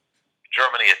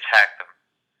Germany attacked them.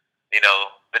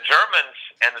 The Germans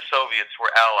and the Soviets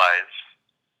were allies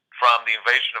from the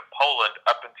invasion of Poland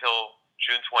up until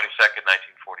June 22nd,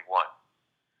 1941.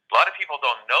 A lot of people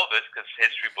don't know this because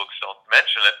history books don't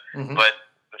mention it, but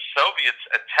the Soviets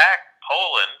attacked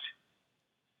Poland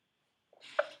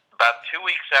about 2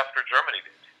 weeks after Germany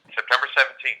did, September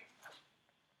 17th.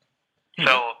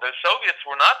 So the Soviets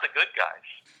were not the good guys.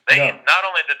 Not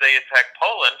only did they attack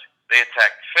Poland, they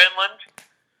attacked Finland,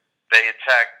 they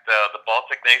attacked the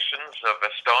Baltic nations of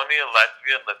Estonia,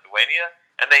 Latvia, and Lithuania,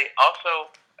 and they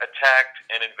also attacked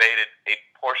and invaded a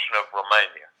portion of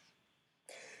Romania.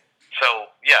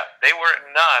 So they were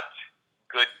not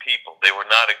good people. They were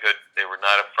not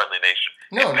a friendly nation.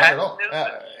 No, not at all.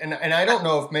 And I don't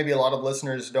know if maybe a lot of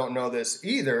listeners don't know this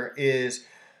either. Is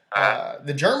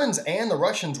the Germans and the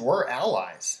Russians were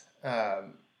allies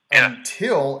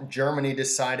until Germany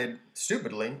decided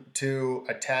stupidly to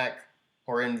attack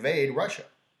or invade Russia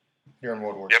during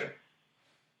World War II.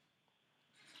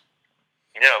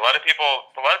 Yeah, a lot of people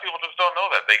just don't know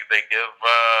that. They give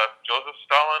Joseph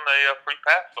Stalin a free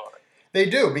pass on it. They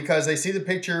do, because they see the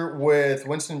picture with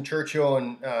Winston Churchill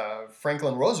and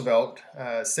Franklin Roosevelt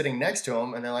sitting next to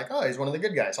him, and they're like, oh, he's one of the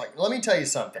good guys. Like, let me tell you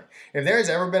something. If there has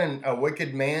ever been a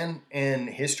wicked man in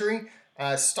history,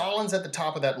 Stalin's at the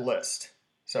top of that list.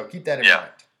 So keep that in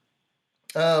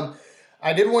mind.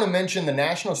 I did want to mention the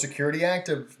National Security Act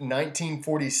of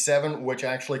 1947, which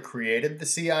actually created the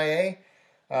CIA.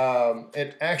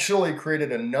 It actually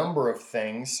created a number of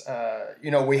things.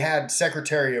 We had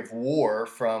Secretary of War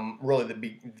from really the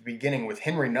beginning with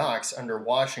Henry Knox under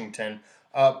Washington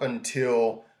up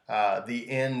until the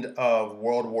end of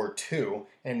World War II,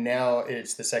 and now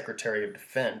it's the Secretary of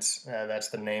Defense. That's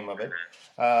the name of it.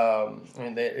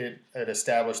 And it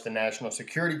established the National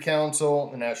Security Council,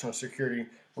 the National Security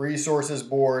Resources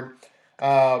Board,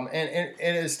 and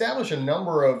it established a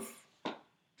number of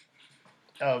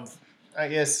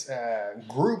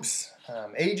groups,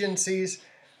 agencies,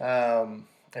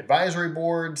 advisory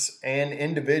boards, and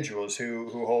individuals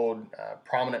who hold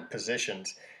prominent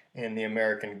positions in the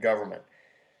American government.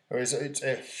 It's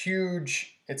a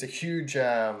huge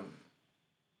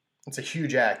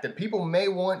act that people may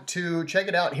want to check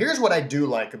it out. Here's what I do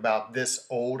like about this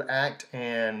old act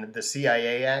and the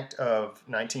CIA Act of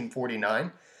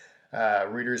 1949.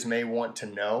 Readers may want to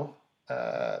know.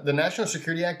 The National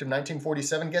Security Act of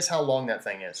 1947, guess how long that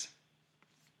thing is?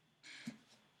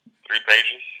 3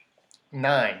 pages?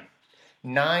 9.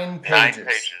 9 9 pages.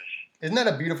 pages. Isn't that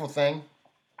a beautiful thing?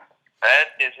 That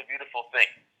is a beautiful thing.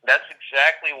 That's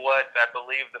exactly what I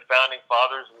believe the founding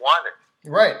fathers wanted.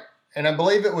 Right. And I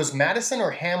believe it was Madison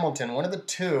or Hamilton, one of the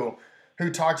two, who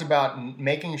talked about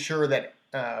making sure that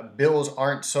bills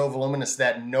aren't so voluminous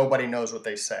that nobody knows what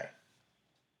they say.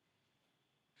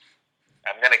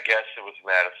 I'm going to guess it was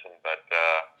Madison, but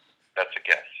that's a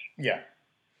guess. Yeah.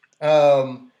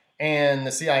 And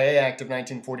the CIA Act of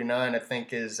 1949, I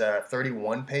think, is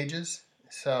 31 pages.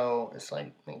 So it's like,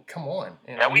 I mean, come on,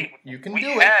 you can do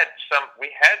it. We had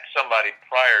somebody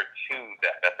prior to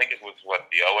that. I think it was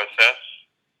the OSS,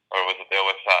 or was it the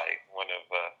OSI? One of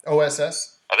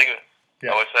OSS. I think it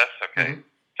was OSS. Okay, Mm-hmm.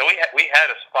 So we had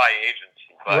a spy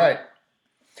agency, but right.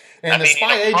 And the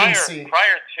spy agency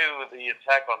prior to the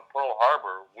attack on Pearl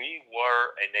Harbor, we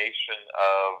were a nation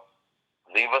of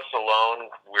leave us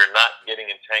alone. We're not getting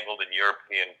entangled in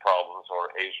European problems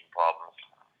or Asian problems.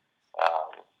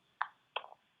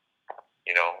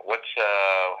 What's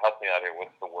help me out here?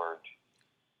 What's the word?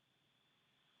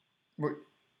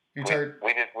 We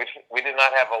did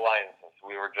not have alliances.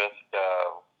 We were just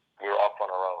we were off on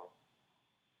our own.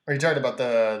 Are you talking about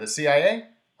the CIA,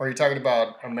 or are you talking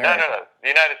about America? No. The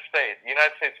United States.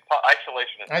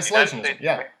 Isolationism. Isolationism.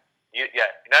 Yeah.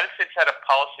 United States had a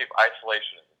policy of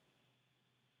isolationism.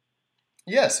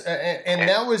 Yes, and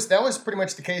that was pretty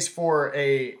much the case for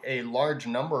a large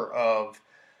number of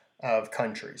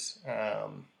countries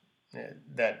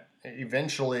that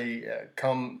eventually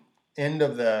come end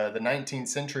of the 19th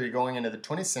century, going into the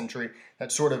 20th century,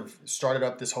 that sort of started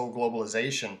up this whole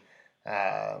globalization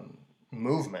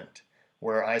movement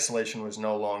where isolation was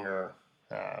no longer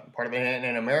part of it,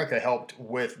 and America helped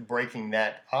with breaking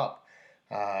that up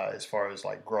as far as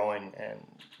like growing and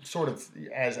sort of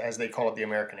as they call it, the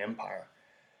American Empire.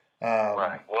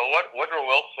 Right. Well, Woodrow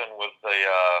Wilson was the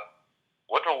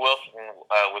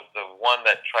one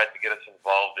that tried to get us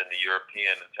involved in the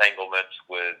European entanglements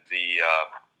with the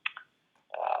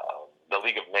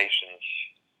League of Nations,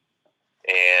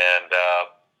 and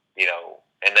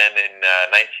and then in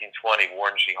 1920,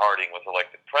 Warren G. Harding was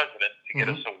elected president to get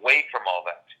us away from all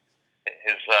that.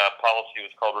 His policy was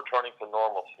called returning to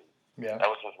normalcy. Yeah. That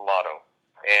was his motto,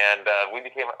 and we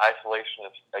became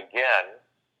isolationists again.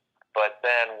 But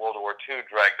then World War II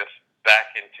dragged us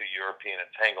back into European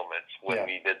entanglements when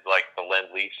we did like the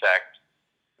Lend-Lease Act,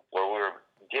 where we were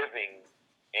giving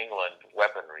England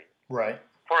weaponry, right,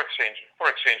 for exchange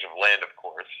of land, of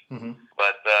course. Mm-hmm.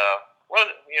 But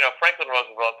Franklin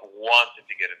Roosevelt wanted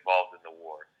to get involved in the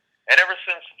war, and ever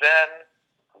since then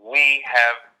we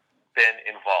have been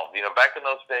involved. Back in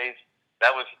those days,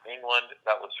 that was England,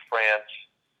 that was France.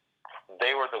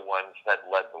 They were the ones that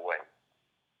led the way.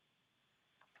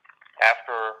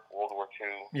 After World War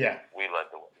II, we led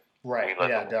the way. Right,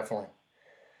 definitely.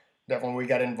 Definitely, we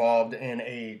got involved in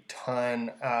a ton,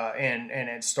 and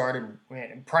it started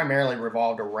primarily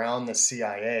revolved around the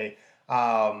CIA.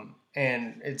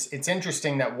 And it's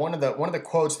interesting that one of the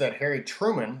quotes that Harry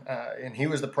Truman, and he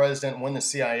was the president when the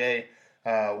CIA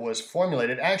was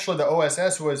formulated. Actually, the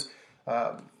OSS was.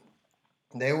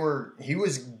 He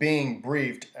was being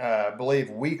briefed, I believe,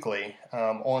 weekly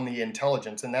on the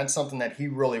intelligence, and that's something that he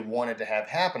really wanted to have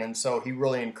happen. And so he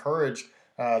really encouraged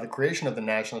the creation of the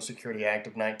National Security Act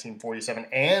of 1947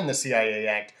 and the CIA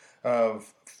Act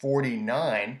of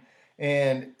 49.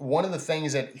 And one of the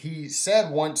things that he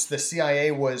said once the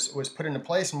CIA was put into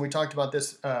place, and we talked about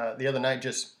this the other night,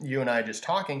 just you and I just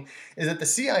talking, is that the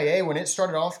CIA, when it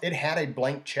started off, it had a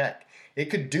blank check. It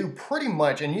could do pretty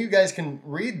much, and you guys can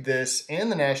read this in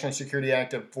the National Security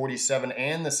Act of 47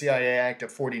 and the CIA Act of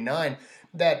 49,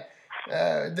 that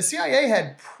the CIA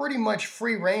had pretty much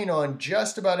free reign on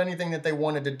just about anything that they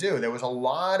wanted to do. There was a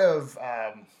lot of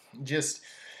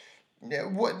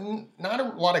not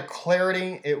a lot of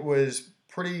clarity. It was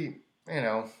pretty,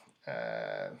 what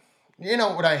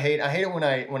I hate? I hate it when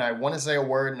I want to say a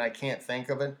word and I can't think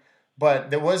of it, but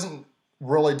there wasn't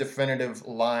really definitive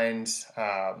lines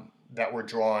that were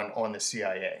drawn on the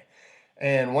CIA.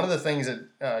 And one of the things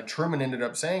that Truman ended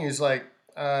up saying is like,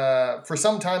 for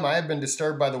some time I have been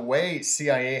disturbed by the way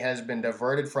CIA has been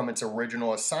diverted from its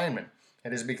original assignment.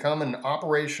 It has become an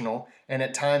operational and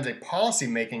at times a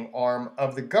policy-making arm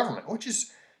of the government, which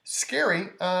is scary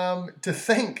to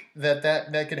think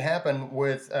that could happen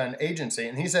with an agency.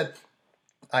 And he said,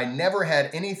 I never had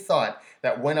any thought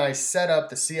that when I set up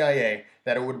the CIA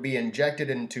that it would be injected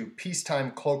into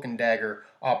peacetime cloak and dagger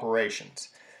operations.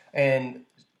 And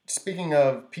speaking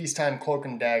of peacetime cloak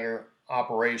and dagger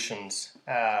operations,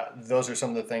 those are some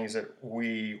of the things that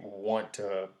we want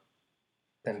to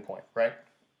pinpoint, right?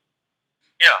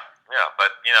 Yeah, but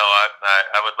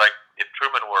I would like if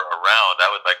Truman were around, I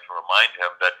would like to remind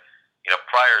him that,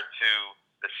 prior to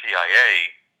the CIA,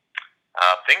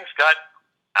 things got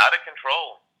out of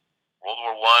control. World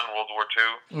War I, World War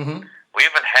II. Mm-hmm. We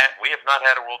have not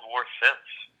had a world war since.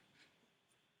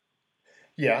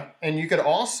 Yeah, and you could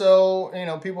also,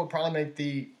 people would probably make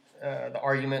the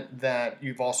argument that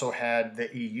you've also had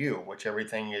the EU, which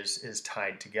everything is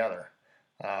tied together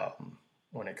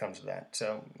when it comes to that.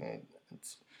 So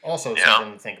it's also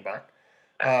something to think about.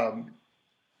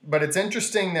 But it's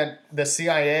interesting that the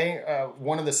CIA,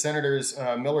 one of the senators,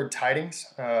 Millard Tydings,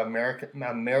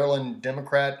 Maryland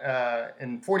Democrat,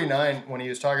 in '49, when he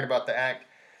was talking about the act,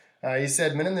 he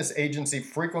said, men in this agency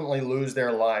frequently lose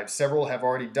their lives. Several have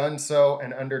already done so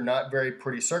and under not very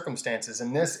pretty circumstances.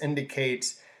 And this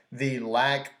indicates the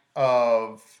lack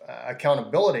of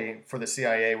accountability for the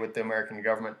CIA with the American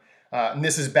government. And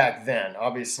this is back then.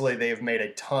 Obviously, they have made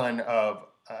a ton of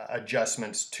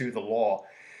adjustments to the law.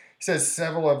 He says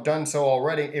several have done so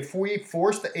already. If we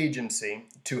force the agency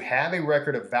to have a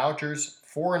record of vouchers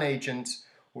for an agent,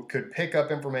 we could pick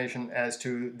up information as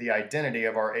to the identity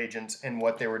of our agents and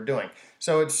what they were doing.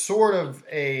 So it's sort of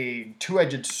a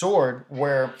two-edged sword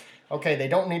where, okay, they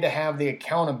don't need to have the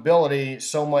accountability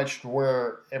so much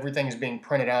where everything is being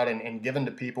printed out and given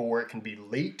to people where it can be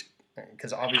leaked,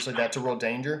 because obviously that's a real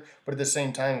danger. But at the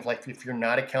same time, if you're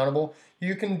not accountable,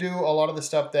 you can do a lot of the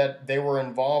stuff that they were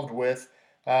involved with,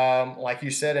 like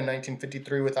you said, in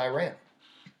 1953 with Iran.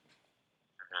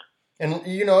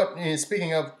 And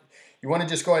speaking of, you want to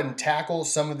just go ahead and tackle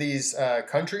some of these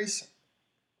countries?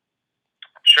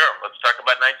 Sure. Let's talk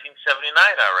about 1979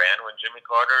 Iran, when Jimmy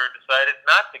Carter decided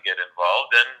not to get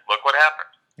involved, and look what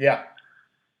happened. Yeah.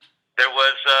 There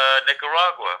was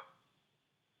Nicaragua.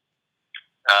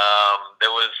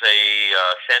 There was a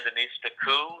Sandinista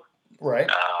coup. Right.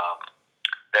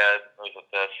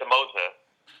 Somoza.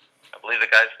 I believe the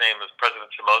guy's name is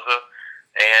President Somoza.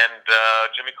 And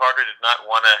Jimmy Carter did not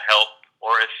want to help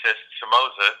or assist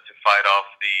Somoza to fight off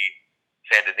the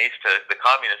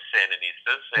communist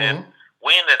Sandinistas. And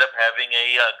we ended up having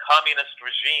a communist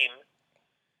regime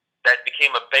that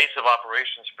became a base of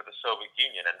operations for the Soviet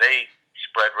Union. And they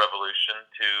spread revolution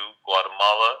to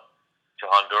Guatemala, to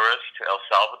Honduras, to El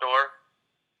Salvador.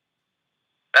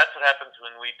 That's what happens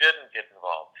when we didn't get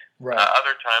involved. Right.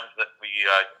 Other times that we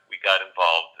got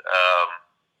involved.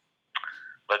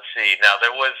 Let's see. Now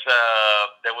there was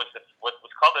what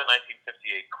was called the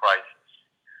 1958 crisis.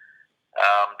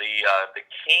 The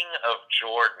king of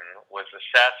Jordan was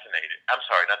assassinated. I'm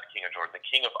sorry, not the king of Jordan. The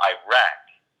king of Iraq,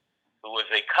 who was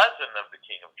a cousin of the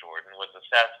king of Jordan, was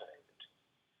assassinated.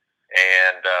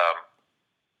 And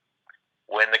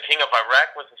when the king of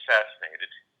Iraq was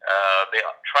assassinated, they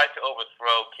tried to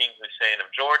overthrow King Hussein of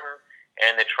Jordan,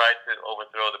 and they tried to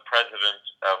overthrow the president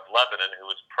of Lebanon, who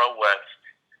was pro-West,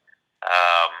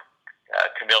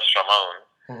 Camille Chamoun.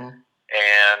 Mm-hmm.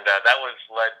 And that was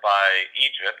led by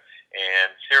Egypt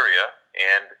and Syria,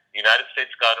 and the United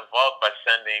States got involved by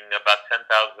sending about 10,000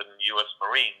 U.S.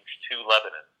 Marines to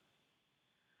Lebanon.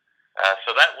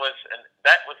 So that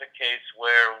was a case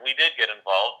where we did get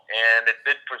involved, and it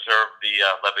did preserve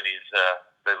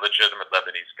the legitimate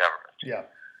Lebanese government. Yeah.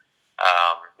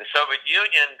 The Soviet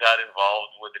Union got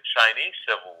involved with the Chinese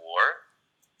Civil War,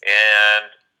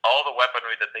 and all the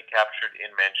weaponry that they captured in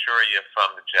Manchuria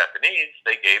from the Japanese,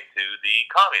 they gave to the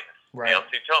communists, right. Mao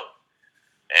Zedong.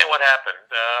 And what happened?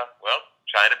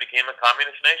 China became a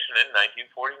communist nation in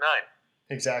 1949.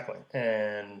 Exactly.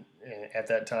 And at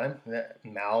that time,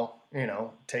 Mao,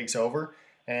 takes over.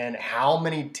 And how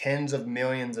many tens of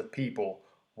millions of people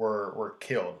were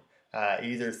killed,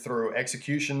 either through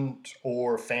executions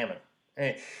or famine?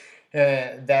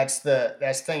 That's the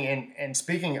thing. And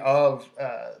speaking of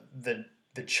the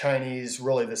Chinese,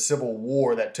 really the Civil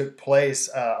War that took place,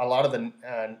 a lot of the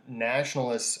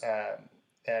nationalists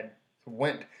that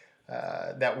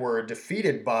were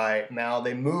defeated by Mao,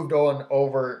 they moved on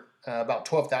over. About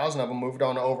 12,000 of them moved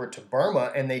on over to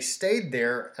Burma, and they stayed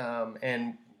there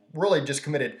and really just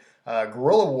committed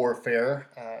guerrilla warfare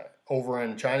over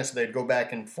in China, so they'd go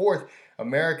back and forth.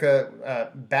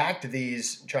 America backed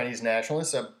these Chinese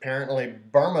nationalists. Apparently,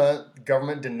 Burma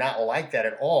government did not like that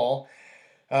at all,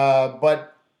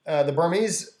 but the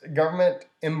Burmese government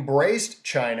embraced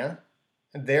China,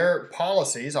 their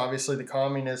policies, obviously the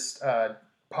communist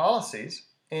policies,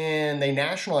 and they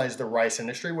nationalized the rice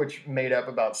industry, which made up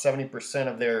about 70%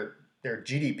 of their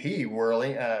GDP,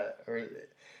 really,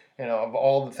 of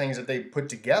all the things that they put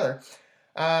together.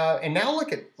 And now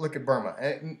look at Burma.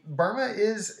 Burma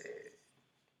is,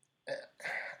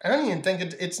 I don't even think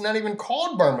it's not even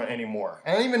called Burma anymore.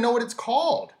 I don't even know what it's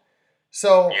called.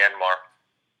 So Myanmar.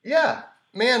 Yeah,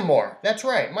 Myanmar. That's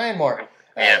right, Myanmar.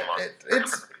 Myanmar.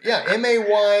 It's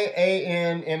Myanmar.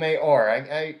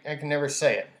 I can never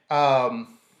say it.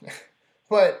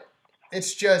 But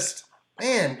it's just,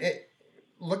 man.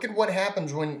 Look at what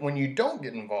happens when you don't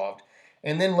get involved,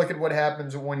 and then look at what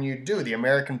happens when you do. The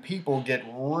American people get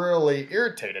really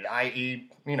irritated.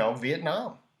 I.e.,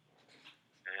 Vietnam.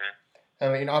 I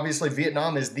mean, obviously,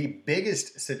 Vietnam is the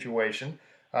biggest situation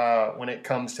when it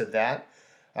comes to that.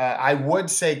 I would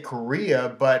say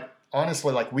Korea, but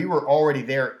honestly, like we were already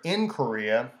there in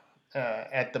Korea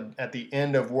at the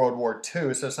end of World War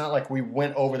II, so it's not like we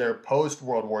went over there post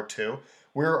World War II.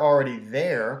 We were already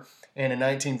there, and in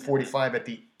 1945, at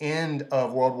the end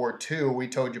of World War II, we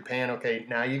told Japan, okay,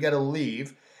 now you got to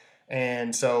leave,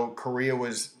 and so Korea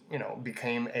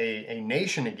became a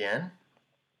nation again,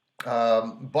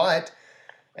 but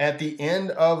at the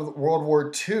end of World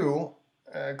War II,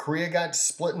 Korea got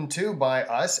split in two by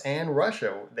us and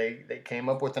Russia. They came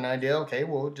up with an idea, okay,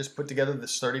 we'll just put together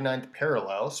this 39th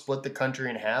parallel, split the country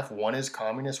in half. One is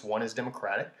communist, one is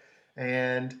democratic.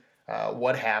 And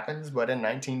what happens? But in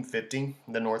 1950,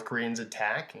 the North Koreans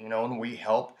attack, and we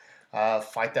help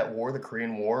fight that war, the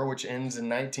Korean War, which ends in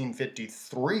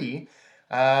 1953.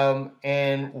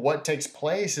 And what takes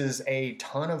place is a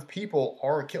ton of people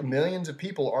are killed, millions of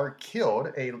people are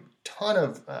killed, a ton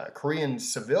of Korean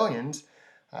civilians.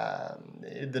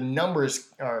 The numbers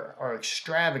are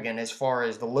extravagant as far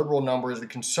as the liberal numbers. The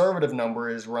conservative number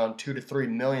is around 2 to 3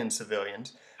 million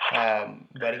civilians.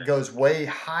 But it goes way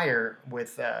higher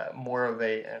with more of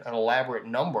an elaborate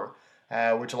number,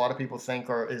 which a lot of people think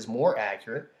is more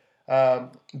accurate.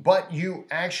 But you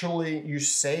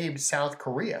saved South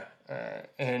Korea.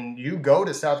 And you go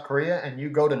to South Korea and you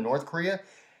go to North Korea,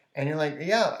 and you're like,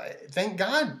 yeah, thank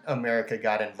God America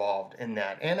got involved in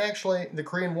that. And actually, the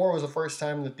Korean War was the first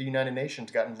time that the United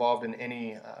Nations got involved in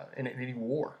any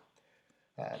war.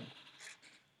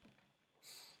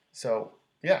 So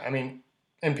yeah, I mean,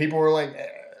 and people were like,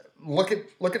 look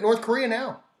at North Korea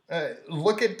now.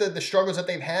 Look at the struggles that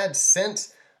they've had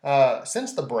since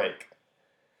the break.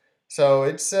 So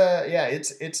it's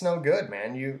no good,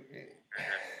 man. You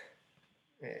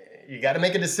got to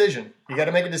make a decision. You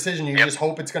just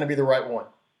hope it's going to be the right one.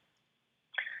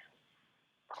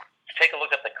 Take a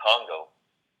look at the Congo.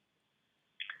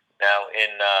 Now,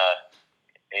 in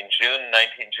June 30,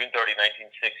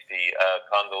 1960,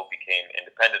 Congo became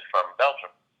independent from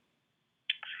Belgium.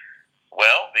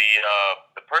 Well,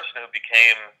 the person who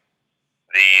became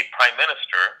the prime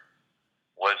minister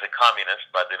was a communist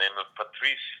by the name of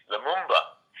Patrice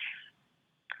Lumumba.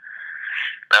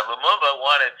 Now, Lumumba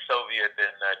wanted Soviet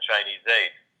and Chinese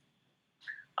aid.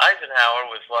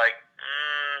 Eisenhower was like,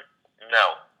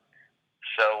 no.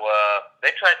 So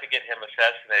they tried to get him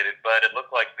assassinated, but it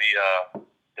looked like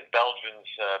the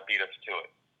Belgians beat us to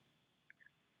it.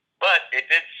 But it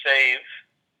did save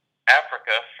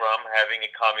Africa from having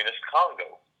a communist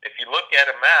Congo. If you look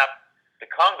at a map, the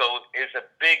Congo is a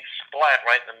big splat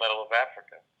right in the middle of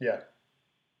Africa. Yeah.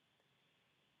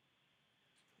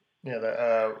 Yeah,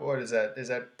 what is that? Is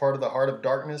that part of the Heart of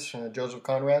Darkness from Joseph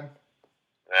Conrad?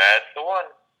 That's the one.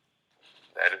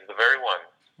 That is the very one.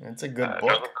 It's a good book.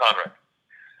 Joseph Conrad.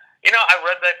 I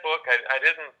read that book. I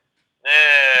didn't.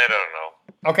 I don't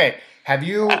know. Okay, have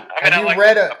you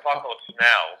read Apocalypse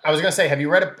Now? I was gonna say, have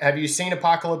you seen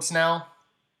Apocalypse Now?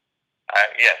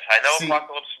 Yes, I know.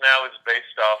 Apocalypse Now is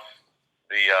based off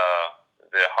the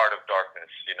Heart of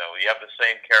Darkness. You have the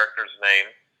same character's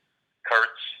name,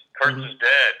 Kurtz. Kurtz is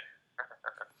dead.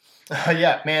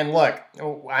 Yeah, man, look,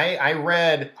 I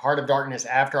read Heart of Darkness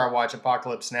after I watched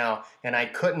Apocalypse Now, and I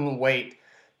couldn't wait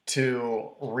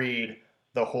to read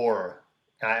the horror.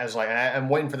 I was like, I'm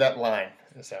waiting for that line.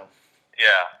 So.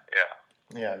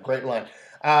 Yeah, great line.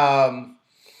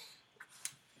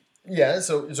 Yeah,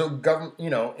 so government,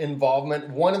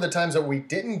 involvement. One of the times that we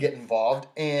didn't get involved,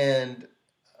 and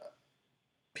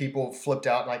people flipped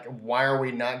out, like, why are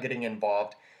we not getting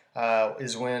involved?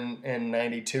 Is when in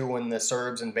 '92 when the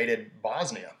Serbs invaded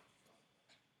Bosnia.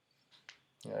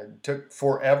 It took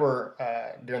forever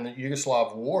during the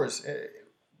Yugoslav wars.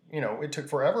 It took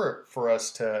forever for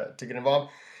us to get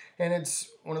involved, and it's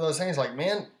one of those things like,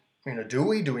 man, do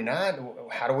we not?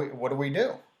 What do we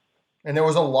do? And there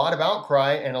was a lot of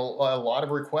outcry and a lot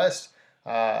of requests,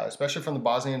 especially from the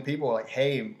Bosnian people, like,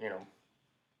 hey,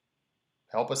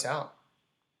 help us out.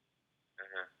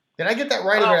 Mm-hmm. Did I get that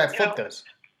right, or did I flip those?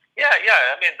 Yeah.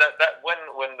 I mean, that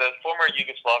when the former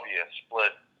Yugoslavia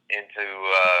split into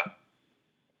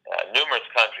numerous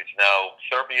countries. Now,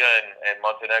 Serbia and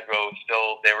Montenegro were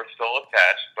still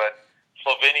attached, but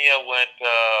Slovenia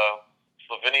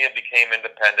became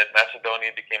independent.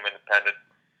 Macedonia became independent.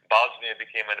 Bosnia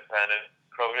became independent,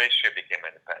 Croatia became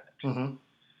independent. Mm-hmm.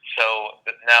 So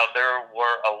now there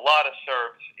were a lot of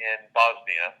Serbs in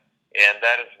Bosnia, and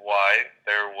that is why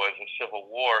there was a civil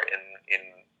war in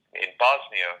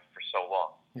Bosnia for so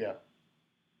long. Yeah.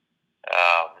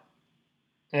 Um,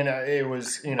 And it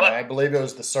was, but, I believe it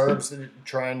was the Serbs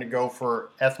trying to go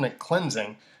for ethnic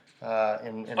cleansing. In well,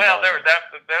 Bosnia.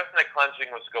 the ethnic cleansing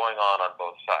was going on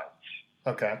both sides.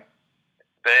 Okay.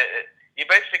 You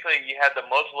had the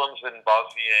Muslims in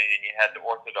Bosnia, and you had the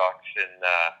Orthodox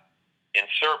in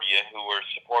Serbia, who were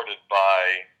supported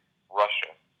by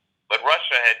Russia. But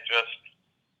Russia had just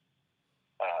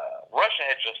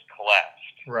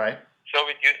collapsed. Right.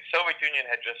 Soviet Union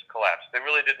had just collapsed. They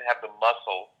really didn't have the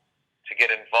muscle to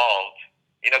get involved.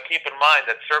 Keep in mind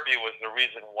that Serbia was the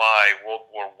reason why World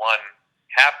War I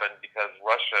happened, because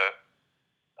Russia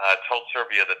told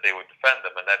Serbia that they would defend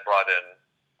them, and that brought in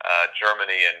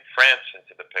Germany and France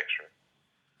into the picture.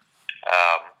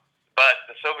 But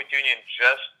the Soviet Union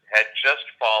had just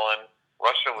fallen.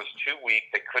 Russia was too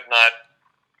weak. They could not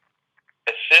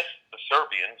assist the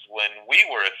Serbians when we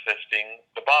were assisting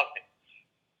the Bosnians.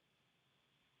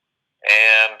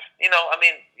 And,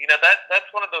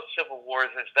 that's one of those civil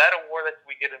wars. Is that a war that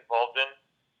we get involved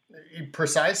in?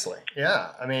 Precisely.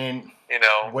 Yeah. I mean,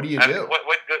 what do you do?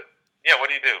 What good? Yeah, what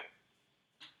do you do?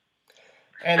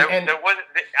 And there was.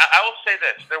 I will say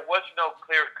this: there was no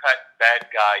clear-cut bad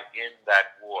guy in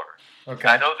that war. Okay.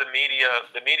 I know the media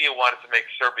wanted to make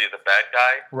Serbia the bad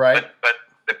guy, right? But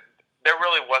there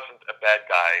really wasn't a bad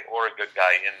guy or a good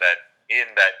guy in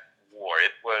that war.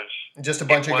 It was just a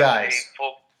bunch of guys.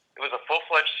 It was a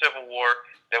full-fledged civil war.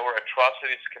 There were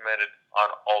atrocities committed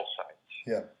on all sides.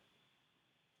 Yeah.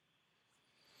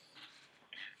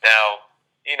 Now,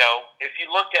 if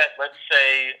you look at, let's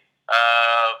say,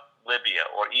 Libya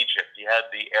or Egypt, you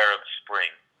had the Arab Spring.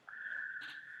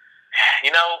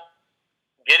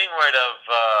 Getting rid of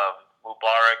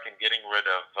Mubarak and getting rid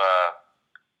of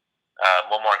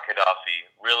Muammar Gaddafi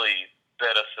really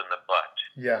bit us in the butt.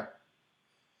 Yeah.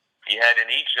 You had in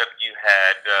Egypt,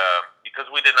 because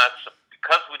we did not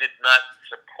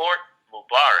support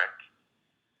Mubarak,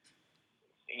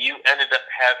 you ended up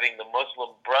having the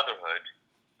Muslim Brotherhood,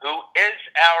 who is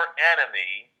our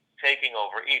enemy, taking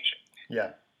over Egypt.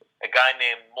 Yeah. A guy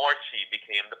named Morsi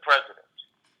became the president.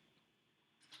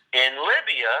 In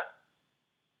Libya,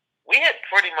 we had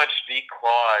pretty much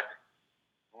declawed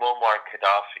Muammar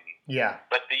Gaddafi. Yeah.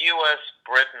 But the U.S.,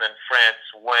 Britain, and France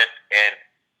went and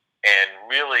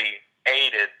really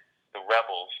aided the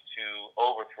rebels to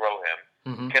overthrow him.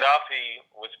 Mm-hmm. Gaddafi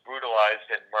was brutalized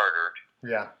and murdered.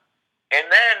 Yeah. And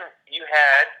then you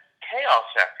had chaos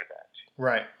after that.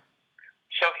 Right.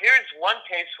 So here's one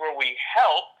case where we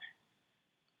helped,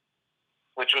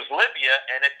 which was Libya,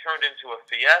 and it turned into a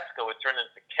fiasco. It turned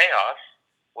into chaos,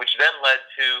 which then led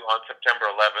to, on September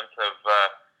 11th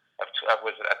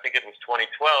I think it was 2012,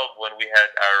 when we had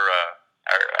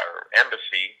our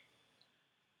embassy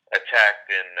attacked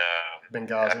in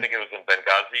Benghazi. I think it was in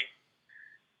Benghazi.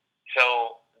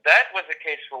 So that was a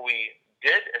case where we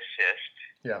did assist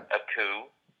a coup,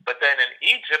 but then in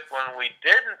Egypt, when we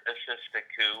didn't assist a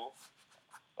coup,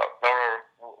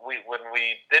 when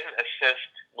we didn't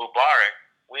assist Mubarak,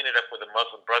 we ended up with a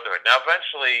Muslim Brotherhood. Now,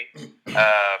 eventually,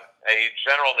 a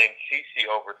general named Sisi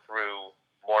overthrew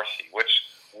Morsi, which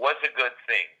was a good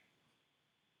thing.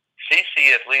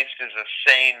 Sisi, at least, is a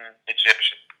sane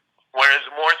Egyptian, whereas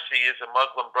Morsi is a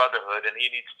Muslim Brotherhood, and he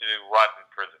needs to rot in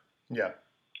prison. Yeah.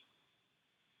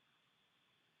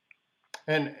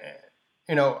 And,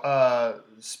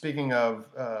 speaking of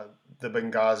the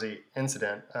Benghazi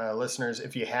incident, listeners,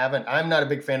 if you haven't, I'm not a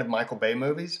big fan of Michael Bay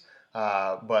movies,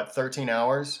 but 13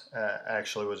 Hours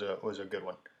actually was a good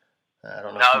one. I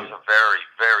don't know. That was a very,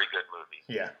 very good movie.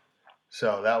 Yeah.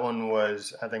 So that one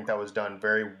I think that was done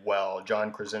very well.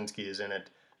 John Krasinski is in it,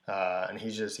 and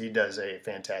he does a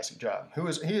fantastic job.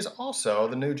 He is also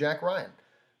the new Jack Ryan.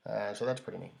 So that's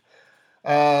pretty neat.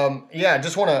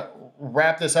 Just want to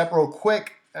wrap this up real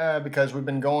quick because we've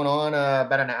been going on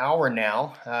about an hour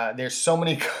now. There's so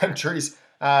many countries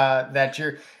that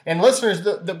you're... And listeners,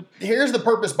 here's the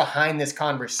purpose behind this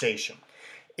conversation.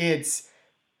 It's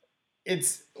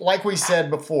like we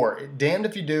said before, damned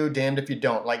if you do, damned if you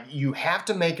don't. Like, you have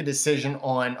to make a decision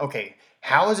on, okay,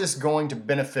 how is this going to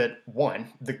benefit,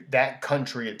 one, that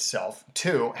country itself?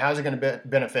 Two, how is it going to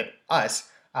benefit us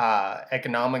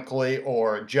economically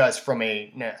or just from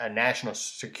a national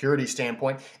security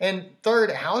standpoint? And third,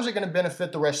 how is it going to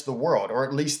benefit the rest of the world, or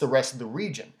at least the rest of the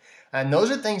region? And those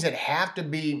are things that have to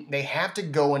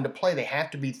go into play. They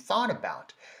have to be thought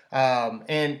about.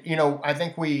 I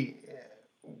think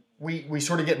we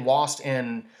sort of get lost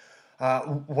in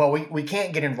Well, we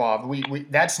can't get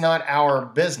involved. That's not our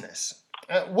business.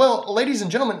 Well, ladies and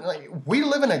gentlemen, we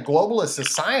live in a globalist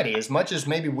society as much as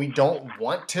maybe we don't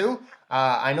want to.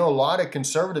 I know a lot of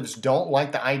conservatives don't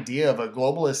like the idea of a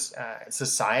globalist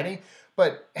society,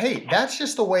 but hey, that's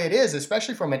just the way it is,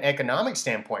 especially from an economic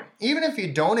standpoint. Even if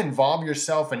you don't involve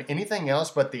yourself in anything else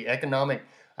but the economic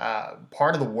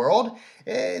part of the world,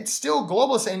 it's still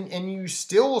globalist, and you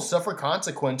still will suffer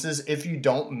consequences if you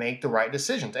don't make the right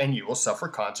decisions, and you will suffer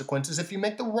consequences if you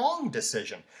make the wrong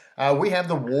decision. We have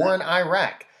the war in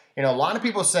Iraq. You know, a lot of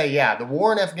people say, yeah, the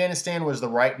war in Afghanistan was the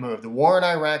right move. The war in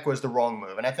Iraq was the wrong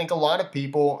move. And I think a lot of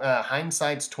people,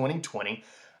 hindsight's 2020,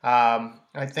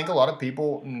 I think a lot of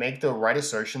people make the right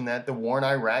assertion that the war in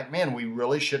Iraq, man, we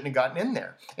really shouldn't have gotten in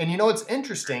there. And you know what's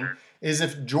interesting is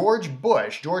if George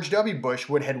W. Bush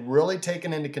would had really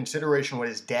taken into consideration what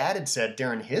his dad had said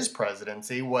during his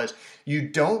presidency was, you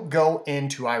don't go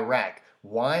into Iraq.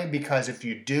 Why? Because if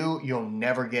you do, you'll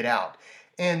never get out.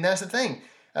 And that's the thing.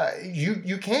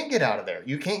 You can't get out of there.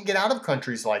 You can't get out of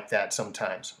countries like that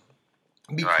sometimes.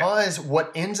 Because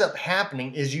what ends up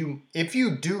happening is if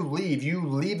you do leave, you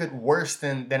leave it worse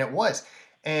than it was.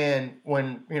 And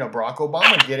when, Barack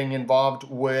Obama getting involved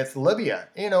with Libya,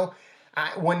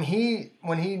 when he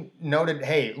noted,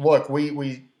 hey, look,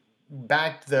 we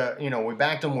backed we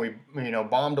backed them, we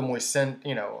bombed them, we sent,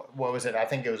 what was it? I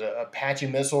think it was Apache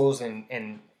missiles,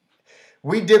 and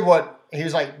we did what he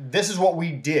was like, this is what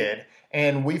we did,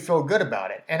 and we feel good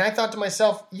about it. And I thought to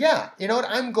myself, yeah, you know what?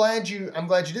 I'm glad you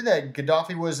did that.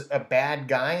 Gaddafi was a bad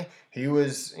guy. He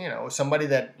was, somebody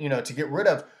that, to get rid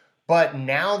of. But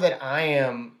now that I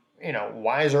am,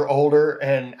 wiser, older,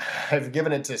 and I've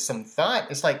given it to some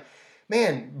thought, it's like,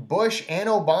 man, Bush and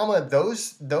Obama,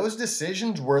 those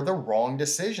decisions were the wrong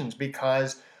decisions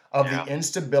because of the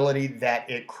instability that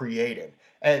it created.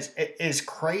 As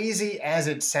crazy as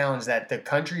it sounds that the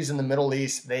countries in the Middle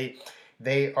East,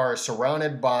 they are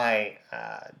surrounded by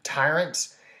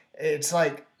tyrants, it's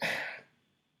like,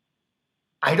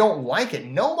 I don't like it.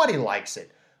 Nobody likes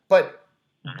it. But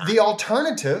the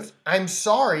alternative, I'm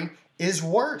sorry, is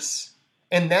worse.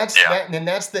 And that's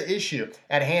the issue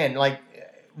at hand. Like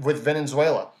with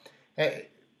Venezuela,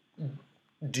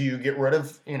 do you get rid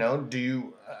of, do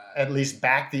you at least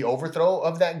back the overthrow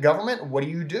of that government? What do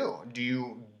you do? Do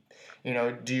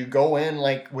you go in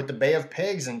like with the Bay of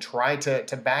Pigs and try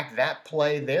to back that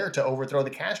play there to overthrow the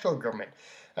Castro government?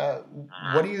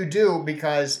 What do you do?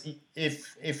 Because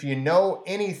if you know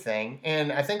anything,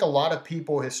 and I think a lot of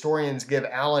historians give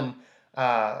John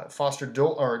Foster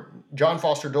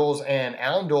Dulles and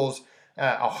Alan Dulles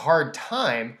a hard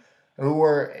time,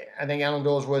 I think Alan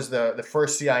Dulles was the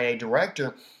first CIA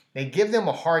director. They give them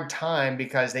a hard time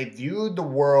because they viewed the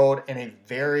world in a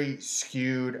very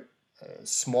skewed,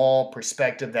 small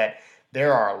perspective, that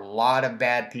there are a lot of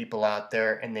bad people out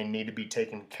there and they need to be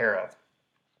taken care of.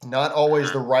 Not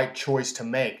always the right choice to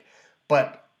make,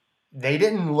 but they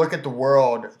didn't look at the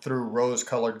world through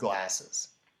rose-colored glasses.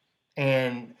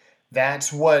 And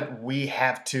that's what we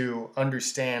have to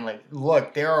understand. Like,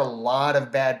 look, there are a lot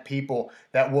of bad people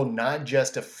that will not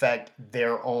just affect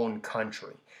their own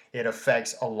country. It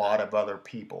affects a lot of other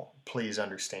people. Please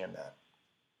understand that.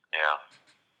 Yeah.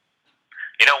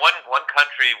 One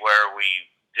country where we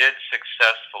did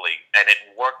successfully, and it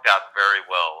worked out very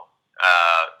well,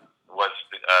 was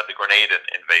the Grenada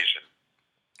invasion.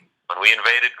 When we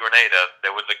invaded Grenada,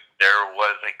 there was a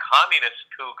communist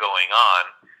coup going on,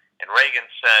 and Reagan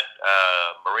sent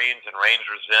Marines and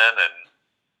Rangers in and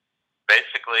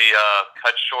basically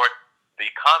cut short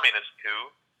the communist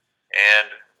coup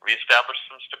and reestablished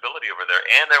some stability over there.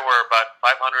 And there were about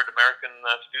 500 American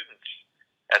students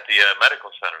at the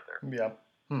medical center there. Yeah.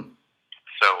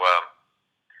 So,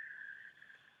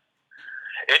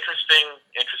 interesting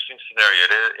scenario.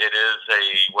 It is a,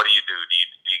 what do you do?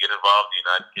 Do you get involved? Do you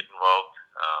not get involved?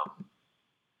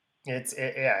 It's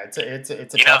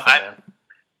a tough one, man.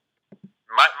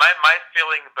 My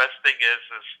feeling, the best thing is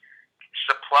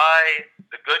supply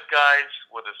the good guys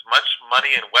with as much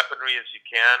money and weaponry as you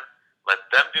can. Let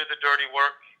them do the dirty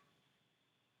work,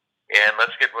 and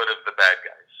let's get rid of the bad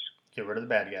guys. Get rid of the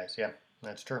bad guys. Yeah,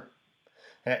 that's true.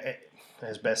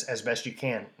 As best you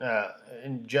can,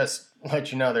 and just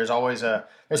let you know, there's always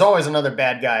another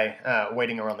bad guy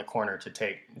waiting around the corner to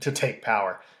take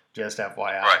power. Just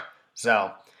FYI. Right.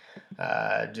 So,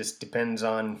 just depends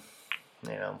on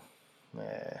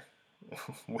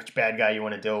which bad guy you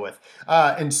want to deal with.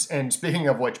 And speaking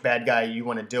of which bad guy you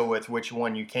want to deal with, which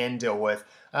one you can deal with,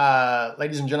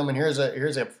 ladies and gentlemen, here's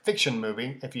a fiction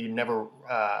movie. If you never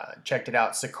checked it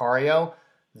out, Sicario.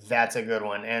 That's a good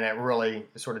one, and it really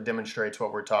sort of demonstrates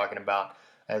what we're talking about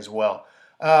as well.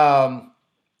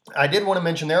 I did want to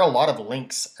mention there are a lot of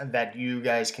links that you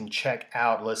guys can check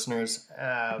out, listeners.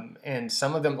 And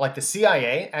some of them, like the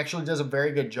CIA, actually does a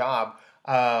very good job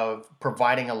of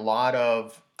providing a lot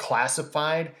of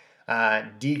classified,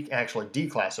 actually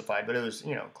declassified, but it was,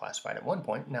 classified at one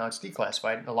point. Now it's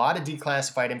declassified. A lot of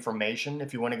declassified information.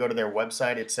 If you want to go to their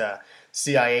website, it's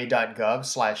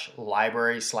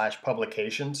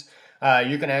cia.gov/library/publications.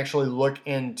 You can actually look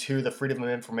into the Freedom of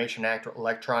Information Act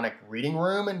electronic reading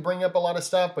room and bring up a lot of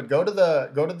stuff. But go to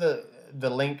the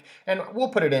link, and we'll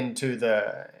put it into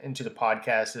the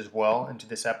podcast as well, into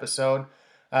this episode.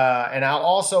 And I'll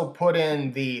also put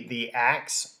in the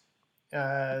acts,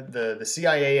 the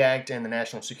CIA Act and the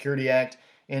National Security Act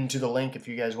into the link if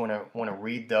you guys want to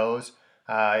read those.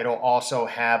 It'll also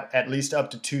have at least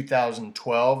up to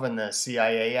 2012 in the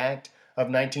CIA Act of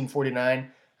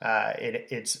 1949.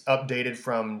 It's updated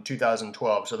from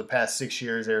 2012. So the past 6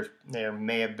 years, there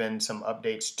may have been some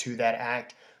updates to that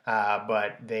act,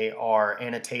 but they are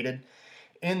annotated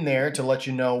in there to let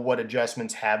you know what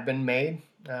adjustments have been made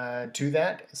to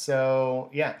that. So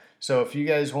yeah. So if you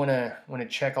guys want to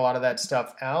check a lot of that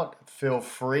stuff out, feel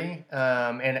free.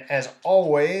 And as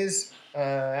always,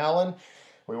 Alan,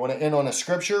 we want to end on a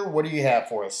scripture. What do you have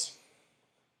for us?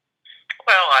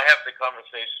 Well, I have the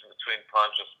conversation between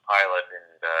Pontius Pilate and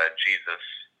Jesus.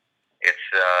 It's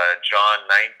John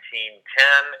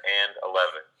 19:10 and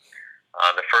 11.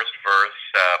 The first verse,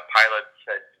 Pilate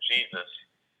said to Jesus,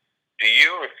 "Do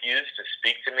you refuse to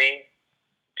speak to me?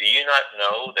 Do you not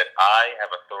know that I have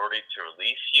authority to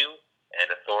release you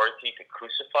and authority to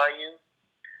crucify you?"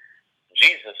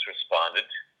 Jesus responded,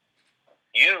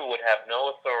 "You would have no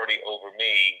authority over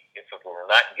me if it were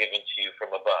not given to you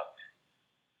from above.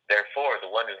 Therefore, the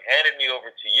one who handed me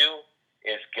over to you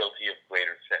is guilty of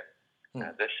greater sin."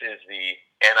 This is the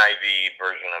NIV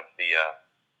version of the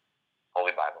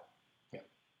Holy Bible. Yeah.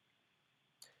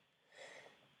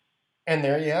 And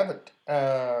there you have it.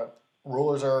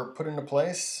 Rulers are put into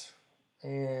place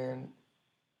and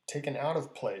taken out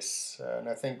of place, and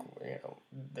I think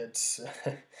that's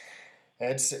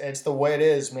it's the way it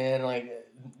is, man. Like,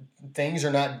 things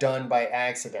are not done by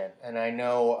accident, and I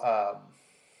know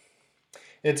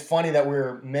it's funny that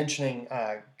we're mentioning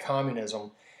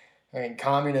communism. I mean,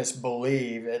 communists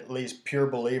believe, at least pure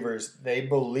believers, they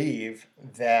believe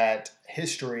that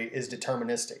history is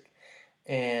deterministic,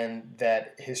 and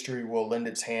that history will lend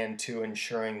its hand to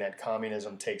ensuring that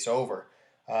communism takes over.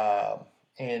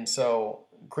 And so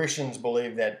Christians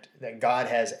believe that God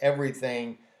has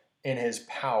everything in his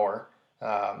power,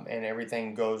 and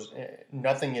everything goes,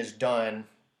 nothing is done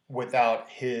without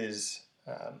his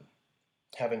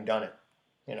having done it,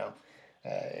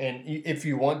 and if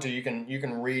you want to, you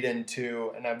can read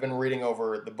into, and I've been reading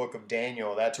over the book of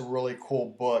Daniel. That's a really cool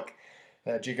book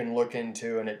that you can look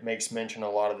into, and it makes mention a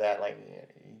lot of that. Like,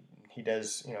 he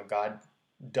does, God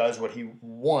does what he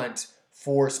wants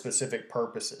for specific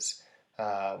purposes.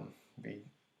 And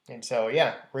so,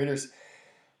 yeah, readers,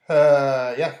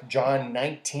 John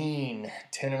 19:10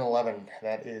 and 11,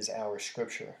 that is our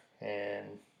scripture.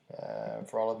 And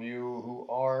for all of you who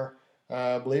are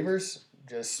believers,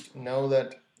 just know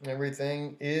that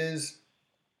everything is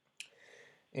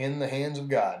in the hands of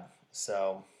God.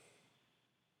 So,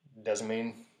 doesn't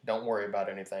mean don't worry about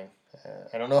anything.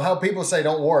 I don't know how people say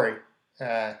don't worry.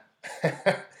 I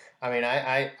mean,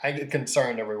 I get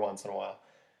concerned every once in a while.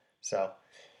 So,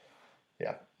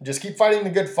 yeah, just keep fighting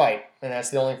the good fight, and that's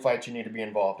the only fight you need to be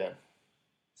involved in.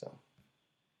 So,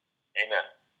 amen.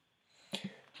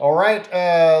 All right,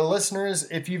 listeners,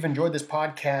 if you've enjoyed this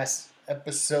podcast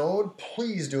episode,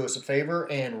 please do us a favor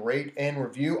and rate and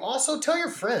review. Also, tell your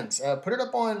friends. Put it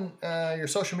up on your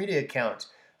social media accounts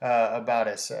about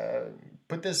us.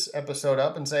 Put this episode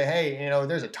up and say, hey,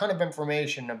 there's a ton of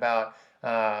information about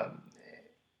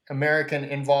American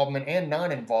involvement and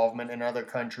non-involvement in other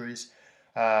countries'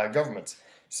 governments.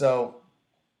 So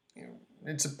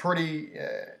it's a pretty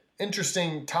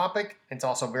interesting topic. It's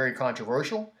also very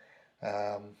controversial.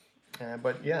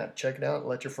 But yeah, check it out.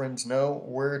 Let your friends know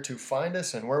where to find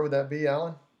us. And where would that be,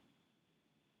 Alan?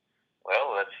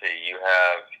 Well, let's see. You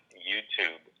have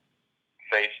YouTube,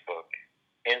 Facebook,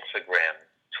 Instagram,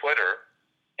 Twitter,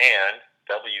 and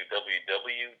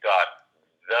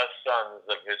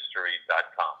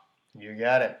www.thesonsofhistory.com. You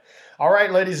got it. All right,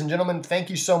 ladies and gentlemen, thank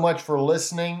you so much for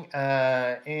listening.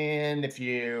 And if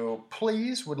you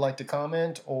please would like to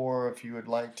comment, or if you would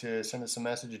like to send us a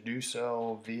message, do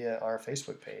so via our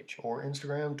Facebook page or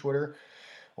Instagram, Twitter,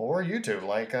 or YouTube,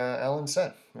 like Alan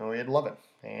said. We'd love it.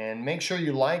 And make sure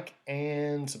you like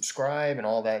and subscribe and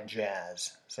all that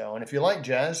jazz. And if you like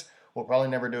jazz, we'll probably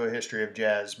never do a history of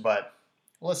jazz, but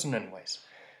listen anyways.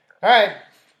 All right.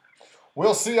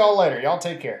 We'll see y'all later. Y'all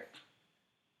take care.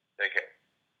 Take care.